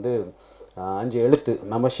அர்த்தம் வந்து 5 எழுத்து,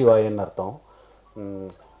 நமசிவாயன்னு அர்த்தம்.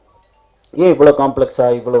 ஏன் இவ்வளோ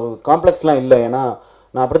காம்ப்ளெக்ஸாக இவ்வளோ காம்ப்ளெக்ஸ்லாம் இல்லை. ஏன்னா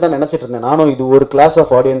நான் அப்படி தான் நினச்சிட்டு இருந்தேன். நானும் இது ஒரு கிளாஸ்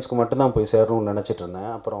ஆஃப் ஆடியன்ஸ்க்கு மட்டும்தான் போய் சேரணும்னு நினச்சிட்டு இருந்தேன்.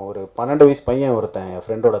 அப்புறம் ஒரு 12 வயசு பையன் ஒருத்தன் என்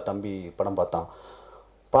ஃப்ரெண்டோட தம்பி படம் பார்த்தான்.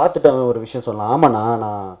 பார்த்துட்டு அவன் ஒரு விஷயம் சொன்னான். ஆமாண்ணா,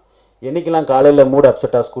 நான் என்றைக்கெல்லாம் காலையில் மூடு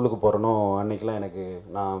அப்செட்டாக ஸ்கூலுக்கு போகிறனோ அன்றைக்கெலாம் எனக்கு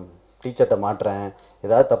நான் டீச்சர்கிட்ட மாட்டுறேன்,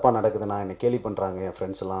 ஏதாவது தப்பாக நடக்குதுண்ணா, என்னை கேலி பண்ணுறாங்க என்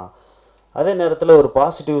ஃப்ரெண்ட்ஸ்லாம். அதே நேரத்தில் ஒரு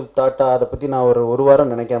பாசிட்டிவ் தாட்டாக அதை பற்றி நான் ஒரு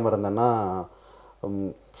வாரம் நினைக்காம இருந்தேன்னா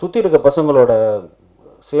சுற்றி இருக்க பசங்களோட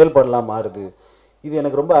செயல்பாடெலாம் மாறுது. இது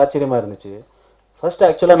எனக்கு ரொம்ப ஆச்சரியமாக இருந்துச்சு. ஃபஸ்ட்டு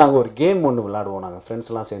ஆக்சுவலாக நாங்கள் ஒரு கேம் ஒன்று விளாடுவோம். நாங்கள்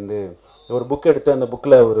ஃப்ரெண்ட்ஸ்லாம் சேர்ந்து ஒரு புக் எடுத்து அந்த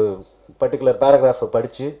புக்கில் ஒரு பர்டிகுலர் பேராகிராஃபை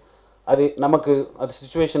படித்து அது நமக்கு அது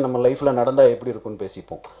சுச்சுவேஷன் நம்ம லைஃப்பில் நடந்தால் எப்படி இருக்குன்னு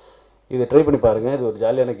பேசிப்போம். இதை ட்ரை பண்ணி பாருங்கள், இது ஒரு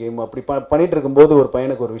ஜாலியான கேம். அப்படி பண்ணிகிட்டு இருக்கும்போது ஒரு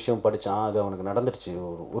பையனுக்கு ஒரு விஷயம் படித்தான், அது அவனுக்கு நடந்துடுச்சு.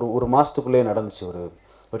 ஒரு மாதத்துக்குள்ளேயே நடந்துச்சு.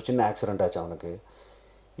 ஒரு சின்ன ஆக்சிடெண்ட் ஆச்சு அவனுக்கு.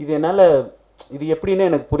 இது என்னால் இது எப்படின்னு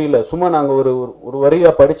எனக்கு புரியல. சும்மா நாங்கள் ஒரு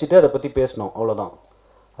வரியாக படிச்சுட்டு அதை பற்றி பேசினோம், அவ்வளோதான்.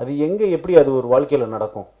 அது எங்கே எப்படி அது ஒரு வாழ்க்கையில்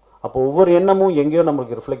நடக்கும்? அப்போ ஒவ்வொரு எண்ணமும் எங்கேயோ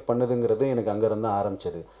நம்மளுக்கு ரிஃப்ளெக்ட் பண்ணுதுங்கிறது எனக்கு அங்கேருந்து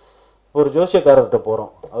ஆரம்பிச்சது. ஒரு ஜோசியக்காரர்கிட்ட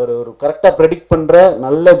போகிறோம். அவர் ஒரு கரெக்டாக ப்ரெடிக்ட் பண்ணுற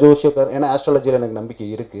நல்ல ஜோசியக்காரர். ஏன்னா ஆஸ்ட்ராலஜியில் எனக்கு நம்பிக்கை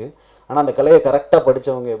இருக்குது. ஆனால் அந்த கலையை கரெக்டாக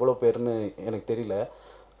படித்தவங்க எவ்வளோ பேருன்னு எனக்கு தெரியல.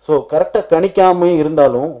 ஸோ கரெக்டாக கணிக்காமே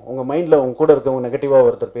இருந்தாலும் உங்கள் மைண்டில் உங்க கூட இருக்கவங்க நெகட்டிவாக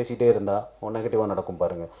ஒருத்தர் பேசிகிட்டே இருந்தால் உங்கள் நெகட்டிவாக நடக்கும்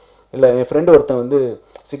பாருங்கள். இல்லை, என் ஃப்ரெண்டு ஒருத்தன் வந்து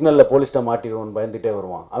சிக்னலில் போலீஸ்ட்டை மாட்டிடுவோன்னு பயந்துகிட்டே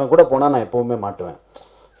வருவான். அவன் கூட போனால் நான் எப்போவுமே மாட்டுவேன்.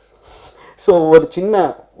 ஸோ ஒரு சின்ன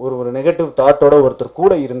ஒரு நெகட்டிவ் தாட்டோட ஒருத்தர்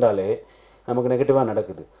கூட இருந்தாலே நமக்கு நெகட்டிவாக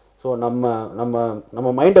நடக்குது. ஸோ நம்ம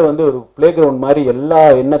மைண்டை வந்து ஒரு ப்ளே கிரவுண்ட் மாதிரி எல்லா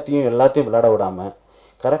எல்லாத்தையும் விளையாட விடாமல்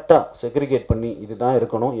கரெக்டாக செக்ரிகேட் பண்ணி இதுதான்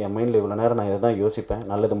இருக்கணும், என் மைண்டில் இவ்வளோ நேரம் நான் இதை தான் யோசிப்பேன்,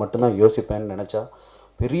 நல்லது மட்டும்தான் யோசிப்பேன்னு நினச்சா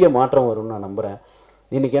பெரிய மாற்றம் வரும்னு நான் நம்புகிறேன்.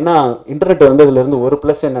 இன்றைக்கி என்ன இன்டர்நெட் வந்ததுலேருந்து ஒரு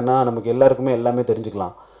ப்ளஸ் என்னென்னா நமக்கு எல்லாருக்குமே எல்லாமே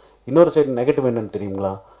தெரிஞ்சுக்கலாம். இன்னொரு சைடு நெகட்டிவ் என்னென்னு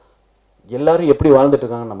தெரியுங்களா? எல்லோரும் எப்படி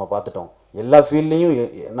வாழ்ந்துட்டுருக்காங்கன்னு நம்ம பார்த்துட்டோம். எல்லா ஃபீல்ட்லேயும்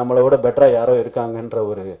நம்மளை விட பெட்டராக யாரோ இருக்காங்கன்ற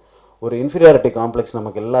ஒரு இன்ஃபீரியாரிட்டி காம்ப்ளெக்ஸ்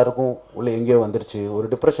நமக்கு எல்லாருக்கும் உள்ளே எங்கேயோ வந்துருச்சு. ஒரு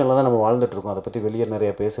டிப்ரெஷனில் தான் நம்ம வாழ்ந்துட்டுருக்கோம். அதை பற்றி வெளியே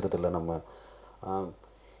நிறைய பேசுகிறது இல்லை நம்ம.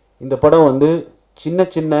 இந்த படம் வந்து சின்ன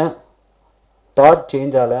சின்ன தாட்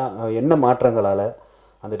சேஞ்சால் என்ன மாற்றங்களால்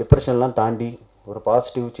அந்த டிப்ரெஷன்லாம் தாண்டி ஒரு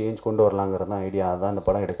பாசிட்டிவ் சேஞ்ச் கொண்டு வரலாங்கிறது தான் ஐடியா. அதுதான் இந்த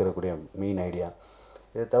படம் எடுக்கக்கூடிய மெயின் ஐடியா.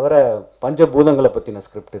 இதை தவிர பஞ்சபூதங்களை பற்றின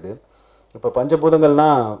ஸ்கிரிப்ட் இது. இப்போ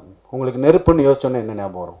பஞ்சபூதங்கள்னால் உங்களுக்கு நெருப்புன்னு யோசிச்சோன்னே என்ன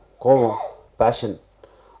ஞாபகம் வரும்? கோபம், பேஷன்,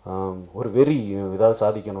 ஒரு வெறி, ஏதாவது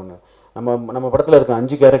சாதிக்கணும்னு. நம்ம படத்தில் இருக்க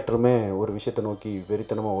 5 கேரக்டருமே ஒரு விஷயத்தை நோக்கி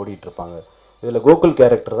வெறித்தனமாக ஓடிட்டுருப்பாங்க. இதில் கோகுல்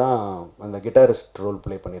கேரக்டர் தான் அந்த கிட்டாரிஸ்ட் ரோல்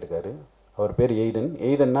ப்ளே பண்ணியிருக்காரு. அவர் பேர்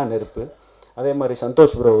எய்தன்னா நெருப்பு. அதே மாதிரி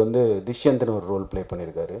சந்தோஷ் ப்ரோ வந்து திஷ்யந்த்னு ஒரு ரோல் ப்ளே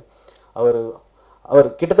பண்ணியிருக்காரு. அவர்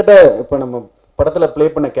கிட்டத்தட்ட இப்போ நம்ம படத்தில் ப்ளே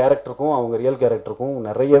பண்ண கேரக்டருக்கும் அவங்க ரியல் கேரக்டருக்கும்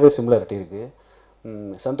நிறையவே சிமிலாரிட்டி இருக்குது.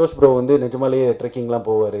 சந்தோஷ் ப்ரோ வந்து நிஜமாலேயே ட்ரெக்கிங்லாம்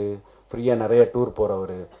போவார், ஃப்ரீயாக நிறைய டூர்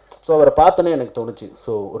போகிறவர். ஸோ அவரை பார்த்தோன்னே எனக்கு தோணுச்சு.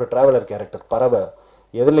 ஸோ ஒரு ட்ராவலர் கேரக்டர், பறவை,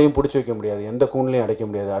 எதுலேயும் பிடிச்சி வைக்க முடியாது, எந்த கூண்லேயும் அடைக்க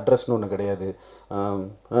முடியாது, அட்ரஸ்னு ஒன்று கிடையாது.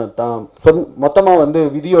 மொத்தமாக வந்து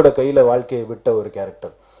விதியோட கையில் வாழ்க்கையை விட்ட ஒரு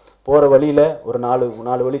கேரக்டர். போகிற வழியில் ஒரு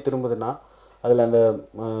 4 வழி திரும்புதுன்னா அதில் அந்த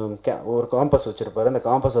ஒரு காம்பஸ் வச்சுருப்பார். அந்த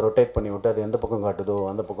காம்பஸை ரொட்டேட் பண்ணி விட்டு அது எந்த பக்கம் காட்டுதோ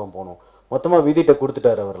அந்த பக்கம் போகணும். மொத்தமாக விதிகிட்ட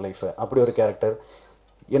கொடுத்துட்டார் அவர் லைஃப்பை. அப்படி ஒரு கேரக்டர்.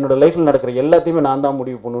 என்னோடய லைஃப்பில் நடக்கிற எல்லாத்தையுமே நான் தான்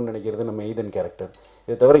முடிவு பண்ணணும்னு நினைக்கிறது நம்ம எய்தன் கேரக்டர்.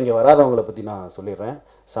 இதை தவிர இங்கே வராதவங்களை பற்றி நான் சொல்லிடுறேன்.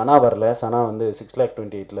 சனா வரல. சனா வந்து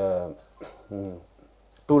 6,28,000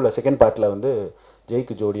 2ல் செகண்ட் பார்ட்டில் வந்து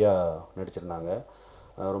ஜெய்க்கு ஜோடியாக நடிச்சிருந்தாங்க.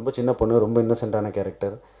 ரொம்ப சின்ன பொண்ணு, ரொம்ப இன்னசென்ட்டான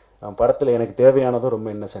கேரக்டர். படத்தில் எனக்கு தேவையானதும் ரொம்ப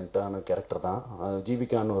இன்னசென்ட்டான கேரக்டர் தான்.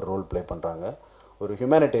 ஜீவிகான்னு ஒரு ரோல் ப்ளே பண்ணுறாங்க, ஒரு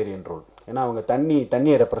ஹியூமனிடேரியன் ரோல். ஏன்னா அவங்க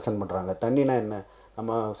தண்ணியை ரெப்ரசன்ட் பண்ணுறாங்க. தண்ணினா என்ன?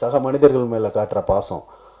 நம்ம சக மனிதர்கள் மேலே காட்டுற பாசம்.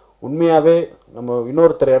 உண்மையாகவே நம்ம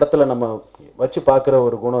இன்னொருத்தர் இடத்துல நம்ம வச்சு பார்க்குற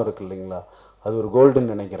ஒரு குணம் இருக்குது இல்லைங்களா, அது ஒரு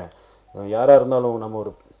கோல்டுன்னு நினைக்கிறேன். யாராக இருந்தாலும் நம்ம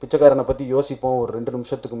ஒரு பிச்சைக்காரனை பற்றி யோசிப்போம், ஒரு 2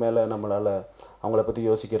 நிமிஷத்துக்கு மேலே நம்மளால் அவங்கள பற்றி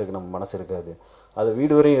யோசிக்கிறதுக்கு நம்ம மனசு இருக்காது. அதை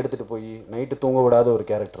வீடு வரையும் எடுத்துகிட்டு போய் நைட்டு தூங்க விடாத ஒரு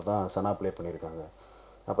கேரக்டர் தான் சனா ப்ளே பண்ணியிருக்காங்க.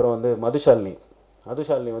 அப்புறம் வந்து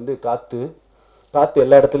மதுஷாலினி வந்து காற்று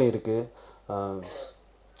எல்லா இடத்துலையும் இருக்குது.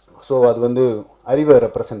 ஸோ அது வந்து அறிவை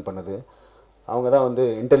ரெப்ரசன்ட் பண்ணுது. அவங்க தான் வந்து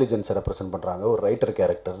இன்டெலிஜென்ஸை ரெப்ரசன்ட் பண்ணுறாங்க. ஒரு ரைட்டர்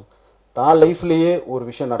கேரக்டர். தான் லைஃப்லேயே ஒரு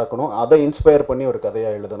விஷயம் நடக்கணும், அதை இன்ஸ்பயர் பண்ணி ஒரு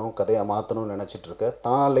கதையாக எழுதணும், கதையாக மாற்றணும்னு நினச்சிட்ருக்க,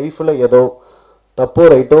 தான் லைஃப்பில் ஏதோ தப்போ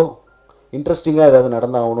ரைட்டோ இன்ட்ரெஸ்டிங்காக ஏதாவது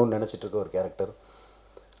நடந்தாகணும்னு நினச்சிட்ருக்க ஒரு கேரக்டர்.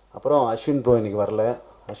 அப்புறம் அஸ்வின் ப்ரோ இன்றைக்கி வரல.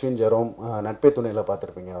 அஸ்வின் ஜெரோம், நட்பே துணையில்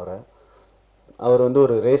பார்த்துருப்பீங்க அவரை. அவர் வந்து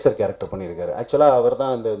ஒரு ரேசர் கேரக்டர் பண்ணியிருக்காரு. ஆக்சுவலாக அவர்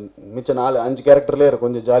தான் இந்த மிச்ச 4-5 கேரக்டர்லேயே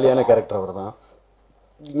கொஞ்சம் ஜாலியான கேரக்டர் அவர் தான்.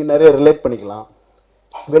 இங்கே நிறைய ரிலேட் பண்ணிக்கலாம்.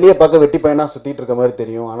 வெளியே பார்க்க வெட்டி பையனாக சுற்றிட்டு இருக்க மாதிரி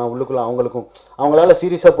தெரியும், ஆனால் உள்ளுக்குள்ளே அவங்களால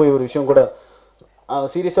சீரியஸாக போய் ஒரு விஷயம் கூட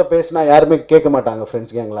சீரியஸாக பேசினா யாருமே கேட்க மாட்டாங்க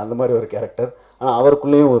ஃப்ரெண்ட்ஸ் கேங்கில், அந்த மாதிரி ஒரு கேரக்டர். ஆனால்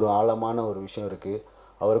அவருக்குள்ளேயும் ஒரு ஆழமான ஒரு விஷயம் இருக்குது.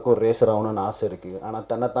 அவருக்கும் ஒரு ரேசர் ஆகணும்னு ஆசை இருக்குது, ஆனால்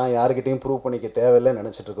தன்னைத்தான் யாருக்கிட்டையும் ப்ரூவ் பண்ணிக்க தேவையில்லைன்னு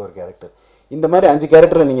நினச்சிட்டு இருக்க ஒரு கேரக்டர். இந்த மாதிரி 5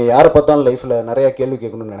 கேரக்டரை நீங்கள் யாரை பார்த்தாலும் லைஃப்பில் நிறையா கேள்வி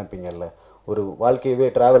கேட்கணும்னு நினைப்பீங்கல்ல. ஒரு வாழ்க்கையவே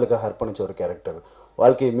ட்ராவலுக்காக அர்ப்பணித்த ஒரு கேரக்டர்,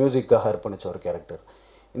 வாழ்க்கையை மியூசிக்காக அர்ப்பணித்த ஒரு கேரக்டர்.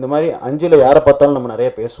 இந்த மாதிரி 5ல் யாரை பார்த்தாலும் நம்ம நிறைய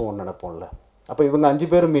பேசுவோம்னு நினைப்போம்ல. அப்போ இவங்க 5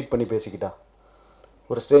 பேரும் மீட் பண்ணி பேசிக்கிட்டா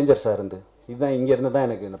ஒரு ஸ்ட்ரேஞ்சர்ஸாக இருந்து, இதுதான் இங்கேருந்து தான்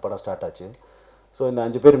எனக்கு இந்த படம் ஸ்டார்ட் ஆச்சு. ஸோ இந்த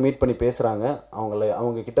 5 பேர் மீட் பண்ணி பேசுகிறாங்க.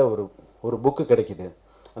 அவங்கக்கிட்ட ஒரு புக்கு கிடைக்கிது.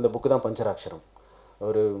 அந்த புக்கு தான் பஞ்சராட்சரம்.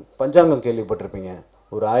 ஒரு பஞ்சாங்கம் கேள்விப்பட்டிருப்பீங்க.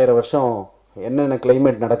 ஒரு 1000 வருஷம் என்னென்ன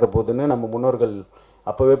கிளைமேட் நடக்க போகுதுன்னு நம்ம முன்னோர்கள்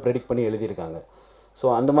அப்போவே ப்ரெடிக்ட் பண்ணி எழுதியிருக்காங்க. ஸோ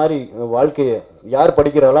அந்த மாதிரி வாழ்க்கையை யார்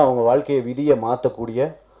படிக்கிறாங்களோ அவங்க வாழ்க்கையை விதியை மாற்றக்கூடிய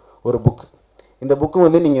ஒரு புக்கு. இந்த புக்கு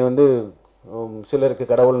வந்து நீங்கள் வந்து சிலருக்கு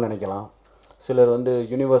கடவுள்னு நினைக்கலாம், சிலர் வந்து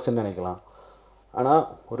யூனிவர்ஸ்ன்னு நினைக்கலாம். ஆனால்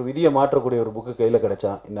ஒரு விதியை மாற்றக்கூடிய ஒரு புக்கு கையில்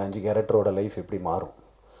கிடச்சா இந்த 5 கேரக்டரோட லைஃப் எப்படி மாறும்?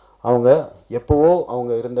 அவங்க எப்போவோ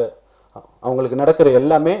அவங்களுக்கு நடக்கிற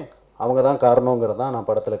எல்லாமே அவங்க தான் காரணங்கிறது தான் நான்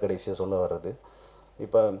படத்தில் கடைசியாக சொல்ல வர்றது.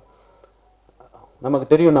 இப்போ நமக்கு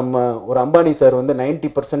தெரியும், நம்ம ஒரு அம்பானி சார் வந்து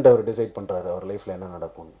 90% அவர் டிசைட் பண்ணுறாரு அவர் லைஃப்பில் என்ன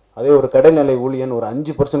நடக்கும்னு. அதே ஒரு கடைநிலை ஊழியன் ஒரு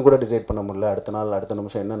 5% கூட டிசைட் பண்ண முடியல. அடுத்த நாள் அடுத்த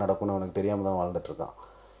நிமிஷம் என்ன நடக்கும்னு அவனுக்கு தெரியாமல் தான் வாழ்ந்துட்டுருக்கான்.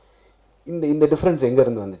 இந்த டிஃப்ரென்ஸ்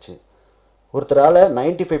எங்கேருந்து வந்துச்சு? ஒருத்தரால்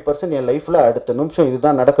 95% என் லைஃப்பில் அடுத்த நிமிஷம்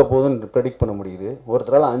இதுதான் நடக்க போகுதுன்னு ப்ரெடிக்ட் பண்ண முடியுது,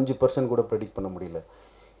 ஒருத்தரால் 5% கூட ப்ரெடிக்ட் பண்ண முடியல.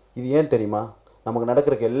 இது ஏன் தெரியுமா? நமக்கு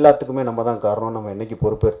நடக்கிறக்கு எல்லாத்துக்குமே நம்ம தான் காரணம். நம்ம என்றைக்கு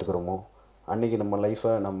பொறுப்பு எடுத்துக்கிறோமோ அன்றைக்கி நம்ம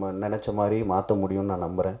லைஃப்பை நம்ம நினச்ச மாதிரி மாற்ற முடியும்னு நான்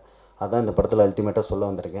நம்புகிறேன். அதான் இந்த படத்தில் அல்டிமேட்டாக சொல்ல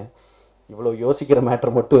வந்திருக்கேன். இவ்வளோ யோசிக்கிற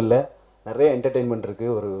மேட்ரு மட்டும் இல்லை, நிறைய என்டர்டெயின்மெண்ட்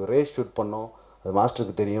இருக்குது. ஒரு ரேஸ் ஷூட் பண்ணோம், அது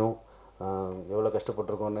மாஸ்டருக்கு தெரியும் எவ்வளோ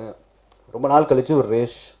கஷ்டப்பட்டிருக்கோன்னு. ரொம்ப நாள் கழித்து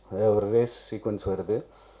ஒரு ரேஸ் சீக்வன்ஸ் வருது.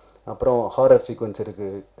 அப்புறம் ஹாரர் சீக்வன்ஸ்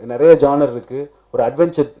இருக்குது, நிறைய ஜானர் இருக்குது. ஒரு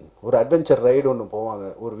அட்வென்ச்சர் ரைடு ஒன்று போவாங்க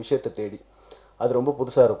ஒரு விஷயத்தை தேடி. அது ரொம்ப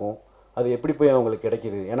புதுசாக இருக்கும். அது எப்படி போய் அவங்களுக்கு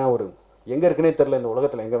கிடைக்கிது? ஏன்னா ஒரு எங்கே இருக்குன்னே தெரில, இந்த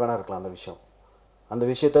உலகத்தில் எங்கே வேணால் இருக்கலாம் அந்த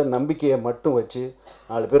விஷயத்த நம்பிக்கையை மட்டும் வச்சு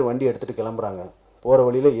 4 பேர் வண்டி எடுத்துகிட்டு கிளம்புறாங்க. போகிற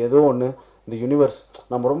வழியில் ஏதோ ஒன்று இந்த யூனிவர்ஸ்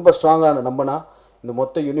நம்ம ரொம்ப ஸ்ட்ராங்காக நம்பினா இந்த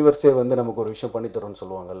மொத்த யூனிவர்ஸே வந்து நமக்கு ஒரு விஷயம் பண்ணித்தரோன்னு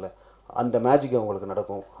சொல்லுவாங்கல்ல, அந்த மேஜிக் அவங்களுக்கு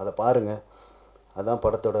நடக்கும். அதை பாருங்கள், அதுதான்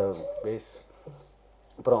படத்தோட பேஸ்.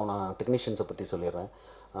 அப்புறம் நான் டெக்னீஷியன்ஸை பற்றி சொல்லிடுறேன்.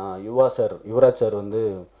 யுவராஜ் சார் வந்து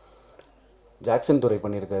ஜாக்சன் துறை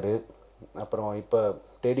பண்ணியிருக்காரு. அப்புறம் இப்போ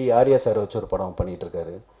டெடி ஆர்யா சார் வச்சு ஒரு படம்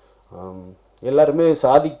பண்ணிகிட்ருக்காரு. எல்லாருமே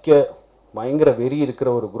சாதிக்க பயங்கர வெறி இருக்கிற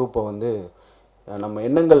ஒரு குரூப்பை வந்து நம்ம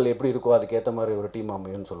எண்ணங்கள் எப்படி இருக்கோ அதுக்கேற்ற மாதிரி ஒரு டீம்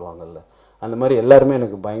அமையும்னு சொல்லுவாங்கல்ல, அந்த மாதிரி எல்லாருமே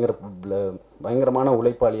எனக்கு பயங்கரமான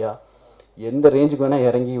உழைப்பாளியாக எந்த ரேஞ்சுக்கு வேணால்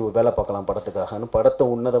இறங்கி வேலை பார்க்கலாம் படத்துக்காகன்னு படத்தை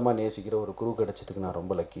உன்னதமாக நேசிக்கிற ஒரு குரூ கிடச்சதுக்கு நான்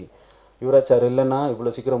ரொம்ப லக்கி. யுவராஜ் சார் இல்லைன்னா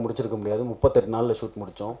இவ்வளோ சீக்கிரம் முடிச்சிருக்க முடியாது. 38 நாளில் ஷூட்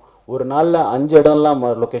முடித்தோம். ஒரு நாளில் 5 இடம்லாம்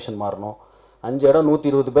லொக்கேஷன் மாறணும். 5 இடம்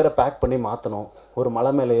 120 பேரை பேக் பண்ணி மாற்றணும். ஒரு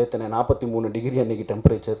மலை மேலே ஏற்றினேன், 43 டிகிரி அன்றைக்கி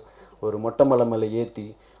டெம்பரேச்சர். ஒரு மொட்டை மலை மேலே ஏற்றி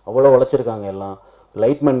அவ்வளோ உழைச்சிருக்காங்க எல்லாம்.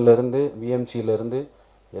 லைட்மேன்லேருந்து விஎம்சியிலேருந்து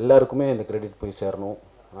எல்லாருக்குமே இந்த கிரெடிட் போய் சேரணும்.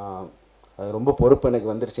 அது ரொம்ப பொறுப்பு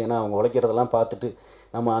எனக்கு வந்துருச்சு. ஏன்னா அவங்க உழைக்கிறதெல்லாம் பார்த்துட்டு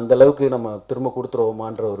நம்ம அந்தளவுக்கு நம்ம திரும்ப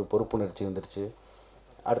கொடுத்துருவோமான்ற ஒரு பொறுப்புணர்ச்சி வந்துருச்சு.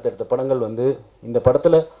 அடுத்தடுத்த படங்கள் வந்து இந்த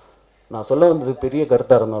படத்தில் நான் சொல்ல வந்தது பெரிய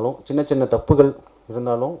கருத்தாக இருந்தாலும் சின்ன சின்ன தப்புகள்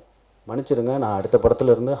இருந்தாலும் மன்னிச்சிடுங்க. நான் அடுத்த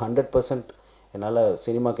படத்தில் இருந்து 100% என்னால்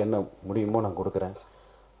சினிமாவுக்கு என்ன முடியுமோ நான் கொடுக்குறேன்.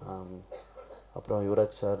 அப்புறம்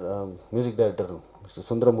Yuvraj sir, music director mister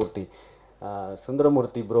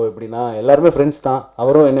Sundaramurthy bro எப்படின்னா எல்லாருமே ஃப்ரெண்ட்ஸ் தான்.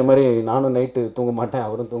 அவரும் என்னை மாதிரி நானும் நைட்டு தூங்க மாட்டேன்,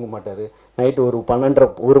 அவரும் தூங்க மாட்டார். நைட்டு ஒரு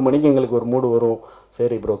 12:30 மணிக்கு எங்களுக்கு ஒரு மூடு வரும்,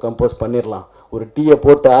 சரி ப்ரோ கம்போஸ் பண்ணிடலாம், ஒரு டீயை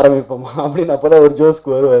போட்டு ஆரம்பிப்போமா அப்படின்னு. அப்போ தான் ஒரு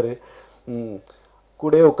ஜோஸ்க்கு வருவார்.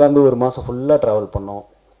 கூடயே உட்காந்து ஒரு மாதம் ஃபுல்லாக ட்ராவல் பண்ணோம்.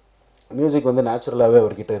 மியூசிக் வந்து நேச்சுரலாகவே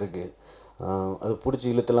அவர்கிட்ட இருக்குது. அது பிடிச்சி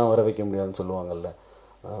இழுத்துலாம் வர வைக்க முடியாதுன்னு சொல்லுவாங்கள்ல,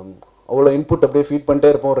 அவ்வளோ இன்புட் அப்படியே ஃபீட் பண்ணிட்டே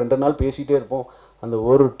இருப்போம். 2 நாள் பேசிகிட்டே இருப்போம். அந்த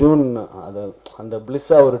ஒரு டியூன் அந்த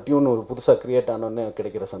பிளிஸ்ஸாக ஒரு டியூன் ஒரு புதுசாக க்ரியேட் ஆனோடனே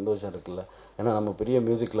கிடைக்கிற சந்தோஷம் இருக்குல்ல. ஏன்னா நம்ம பெரிய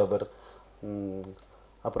மியூசிக் லவர்.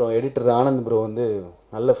 அப்புறம் எடிட்டர் ஆனந்த் ப்ரோ வந்து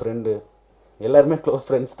நல்ல ஃப்ரெண்டு. எல்லாருமே க்ளோஸ்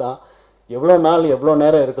ஃப்ரெண்ட்ஸ் தான். எவ்வளோ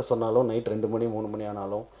நேரம் இருக்க சொன்னாலும் நைட் 2 மணி 3 மணி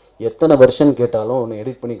ஆனாலும் எத்தனை வெர்ஷன் கேட்டாலும் ஒன்று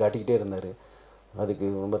எடிட் பண்ணி காட்டிக்கிட்டே இருந்தார். அதுக்கு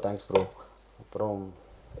ரொம்ப தேங்க்ஸ் ப்ரோ. அப்புறம்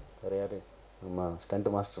வேறு யார், நம்ம ஸ்டண்ட்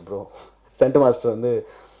மாஸ்டர் வந்து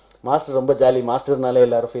மாஸ்டர் ரொம்ப ஜாலி. மாஸ்டர்னாலே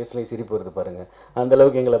எல்லோரும் ஃபேஸ்லேயும் சிரிப்பு வருது பாருங்கள்.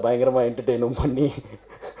 அந்தளவுக்கு எங்களை பயங்கரமாக என்டர்டெயினும் பண்ணி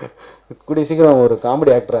கூடிய சீக்கிரம் ஒரு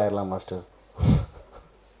காமெடி ஆக்டர் ஆகிடலாம் மாஸ்டர்.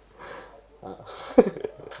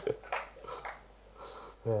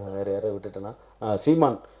 வேறு யாரை விட்டுட்டேன்னா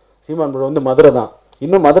சீமான் ப்ரோ வந்து மதுரை தான்.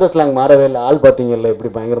 இன்னும் மதுரை ஸ்லாங் மாறவே இல்லை. ஆள் பார்த்தீங்கல்ல எப்படி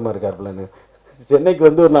பயங்கரமாக இருக்காருலன்னு. சென்னைக்கு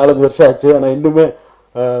வந்து ஒரு 4-5 வருஷம் ஆச்சு. ஆனால் இன்னுமே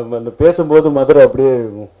அந்த பேசும்போது மதுரை அப்படியே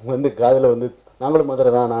வந்து காதில் வந்து நாங்களும்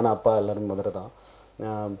மதுரை தான், நானும் அப்பா எல்லோரும் மதுரை தான்.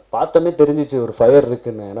 பார்த்தோன்னே தெரிஞ்சிச்சு ஒரு ஃபயர்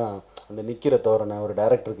இருக்குன்னு. ஏன்னா அந்த நிற்கிற தோரணை, ஒரு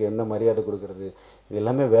டேரக்டருக்கு என்ன மரியாதை கொடுக்குறது, இது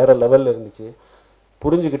எல்லாமே வேறு லெவலில் இருந்துச்சு.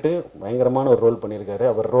 புரிஞ்சுக்கிட்டு பயங்கரமான ஒரு ரோல் பண்ணியிருக்காரு.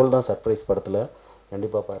 அவர் ரோல் தான் சர்ப்ரைஸ் படத்தில்,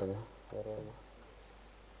 கண்டிப்பாக பாருங்கள்.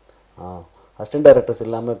 அசிஸ்டன்ட் டைரக்டர்ஸ்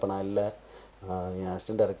இல்லாமல் இப்போ நான் இல்லை. என்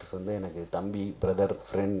அசிஸ்டன்ட் டைரக்டர்ஸ் வந்து எனக்கு தம்பி, பிரதர்,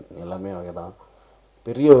 ஃப்ரெண்ட் எல்லாமே அவங்க தான்.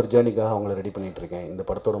 பெரிய ஒரு ஜேர்னிக்காக அவங்கள ரெடி பண்ணிகிட்ருக்கேன். இந்த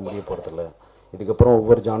படத்தோட முடிய போகிறதில்ல. இதுக்கப்புறம்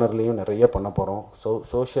ஒவ்வொரு ஜானர்லேயும் நிறைய பண்ண போகிறோம்.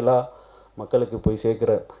 சோஷியலாக மக்களுக்கு போய்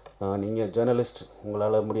சேர்க்குற நீங்கள் ஜேர்னலிஸ்ட்,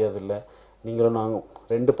 உங்களால் முடியாதில்லை. நீங்களும் நாங்கள்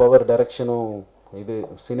 2 பவர் டைரக்ஷனும், இது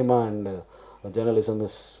cinema and journalism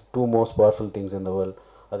is 2 most powerful things in the world.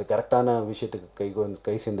 அது கரெக்டான விஷயத்துக்கு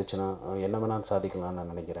கை சேர்ந்துச்சுன்னா என்ன வேணாலும் சாதிக்கலாம்னு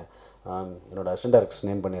நான் நினைக்கிறேன். என்னோடய அசிஸ்டன்ட் டைரக்டர்ஸ்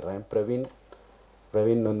நேம் பண்ணிடுறேன்.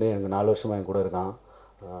 பிரவீன் வந்து எனக்கு 4 வருஷமாக என் கூட இருக்கான்.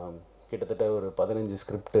 கிட்டத்தட்ட ஒரு 15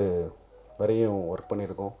 ஸ்கிரிப்டு வரையும் ஒர்க்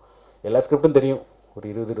பண்ணியிருக்கோம். எல்லா ஸ்கிரிப்டும் தெரியும், ஒரு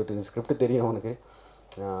 20-25 ஸ்கிரிப்ட் தெரியும் அவனுக்கு.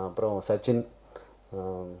 அப்புறம் சச்சின்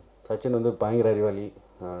வந்து பயங்கர அறிவாளி,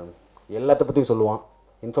 எல்லாத்த பற்றியும் சொல்லுவான்.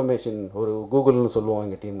 இன்ஃபர்மேஷன் ஒரு கூகுள்னு சொல்லுவோம்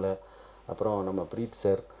எங்கள் டீமில். அப்புறம் நம்ம பிரீத்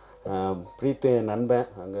சார், பிரீத் என் நண்பன்,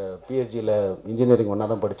 அங்கே பிஹெச்டியில் இன்ஜினியரிங் ஒன்றா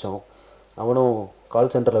தான் படித்தோம். அவனும்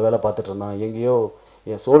கால் சென்டரில் வேலை பார்த்துட்டு இருந்தான். எங்கேயோ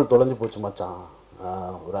என் சோல் தொலைஞ்சு போச்சு மச்சான்.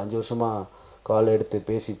 ஒரு 5 வருஷமாக கால் எடுத்து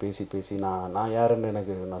பேசி நான் யாருன்னு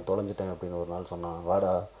நான் தொலைஞ்சிட்டேன் அப்படின்னு ஒரு நாள் சொன்னான்.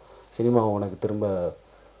 வாடா, சினிமா உனக்கு திரும்ப,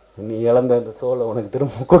 நீ இழந்த அந்த சோலை உனக்கு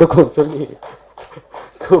திரும்ப கொடுக்கும்னு சொல்லி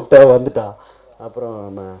கூப்பிட்டா வந்துட்டான். அப்புறம்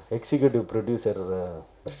நம்ம எக்ஸிக்யூட்டிவ் ப்ரொடியூசர்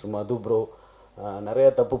மது ப்ரோ, நிறையா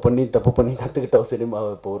தப்பு பண்ணி கற்றுக்கிட்டோம் சினிமாவை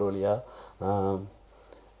இப்போ ஒரு வழியாக.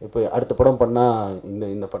 இப்போ அடுத்த படம் பண்ணால்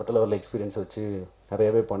இந்த படத்தில் உள்ள எக்ஸ்பீரியன்ஸ் வச்சு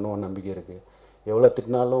நிறையாவே பண்ணுவோம் நம்பிக்கை இருக்குது. எவ்வளோ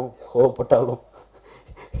திட்டினாலும் கோவப்பட்டாலும்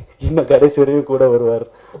இன்னும் கடைசி வரையும் கூட வருவார்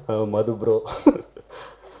மது ப்ரோ.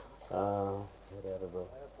 ப்ரோ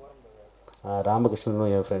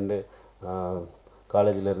ராமகிருஷ்ணனும் என் ஃப்ரெண்டு,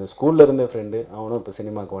 காலேஜில் இருந்து ஸ்கூலில் இருந்த ஃப்ரெண்டு. அவனும் இப்போ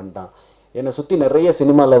சினிமாவுக்கு வந்துட்டான். என்னை சுற்றி நிறைய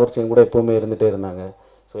சினிமா லவர்ஸ் என் கூட எப்போவுமே இருந்துகிட்டே இருந்தாங்க.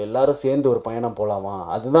 ஸோ எல்லோரும் சேர்ந்து ஒரு பயணம் போகலாமா,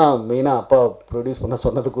 அதுதான் மெயினாக அப்பா ப்ரொடியூஸ் பண்ண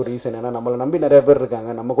சொன்னதுக்கு ஒரு ரீசன். ஏன்னா நம்மளை நம்பி நிறைய பேர் இருக்காங்க,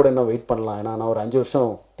 நம்ம கூட இன்னும் வெயிட் பண்ணலாம். ஏன்னா நான் ஒரு 5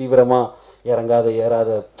 வருஷம் தீவிரமாக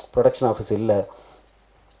ஏறாத ப்ரொடக்ஷன் ஆஃபீஸ் இல்லை.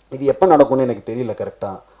 இது எப்போ நடக்கும்னு எனக்கு தெரியல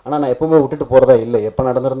கரெக்டாக. ஆனால் நான் எப்போவுமே விட்டுட்டு போகிறதா இல்லை. எப்போ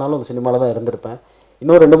நடந்திருந்தாலும் அந்த சினிமாவில் தான் இருந்திருப்பேன்.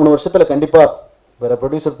 இன்னும் 2-3 வருஷத்தில் கண்டிப்பாக வேறு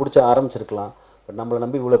ப்ரொடியூசர் பிடிச்ச ஆரம்பிச்சிருக்கலாம். பட் நம்மளை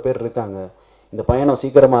நம்பி இவ்வளோ பேர் இருக்காங்க. இந்த பயணம்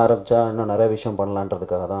சீக்கிரமாக ஆரம்பித்தா இன்னும் நிறைய விஷயம்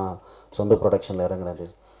பண்ணலான்றதுக்காக தான் சொந்த ப்ரொடக்ஷனில் இறங்குனது.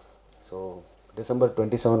 ஸோ December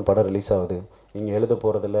 27 படம் ரிலீஸ் ஆகுது. நீங்கள் எழுத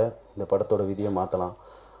போகிறதில்ல, இந்த படத்தோட விதியை மாற்றலாம்.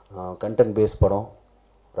 கண்டென்ட் பேஸ் படம்,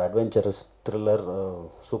 ஒரு adventurous thriller,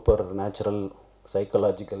 super natural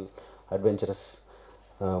psychological adventurous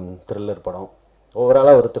thriller படம்.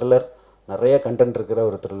 ஓவராலாக ஒரு த்ரில்லர், நிறைய கண்டென்ட் இருக்கிற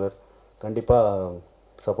ஒரு த்ரில்லர். கண்டிப்பாக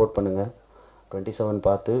சப்போர்ட் பண்ணுங்கள். 27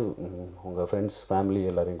 பார்த்து உங்கள் ஃப்ரெண்ட்ஸ், ஃபேமிலி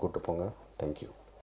எல்லோரையும் கூப்பிட்டு போங்க. தேங்க்யூ.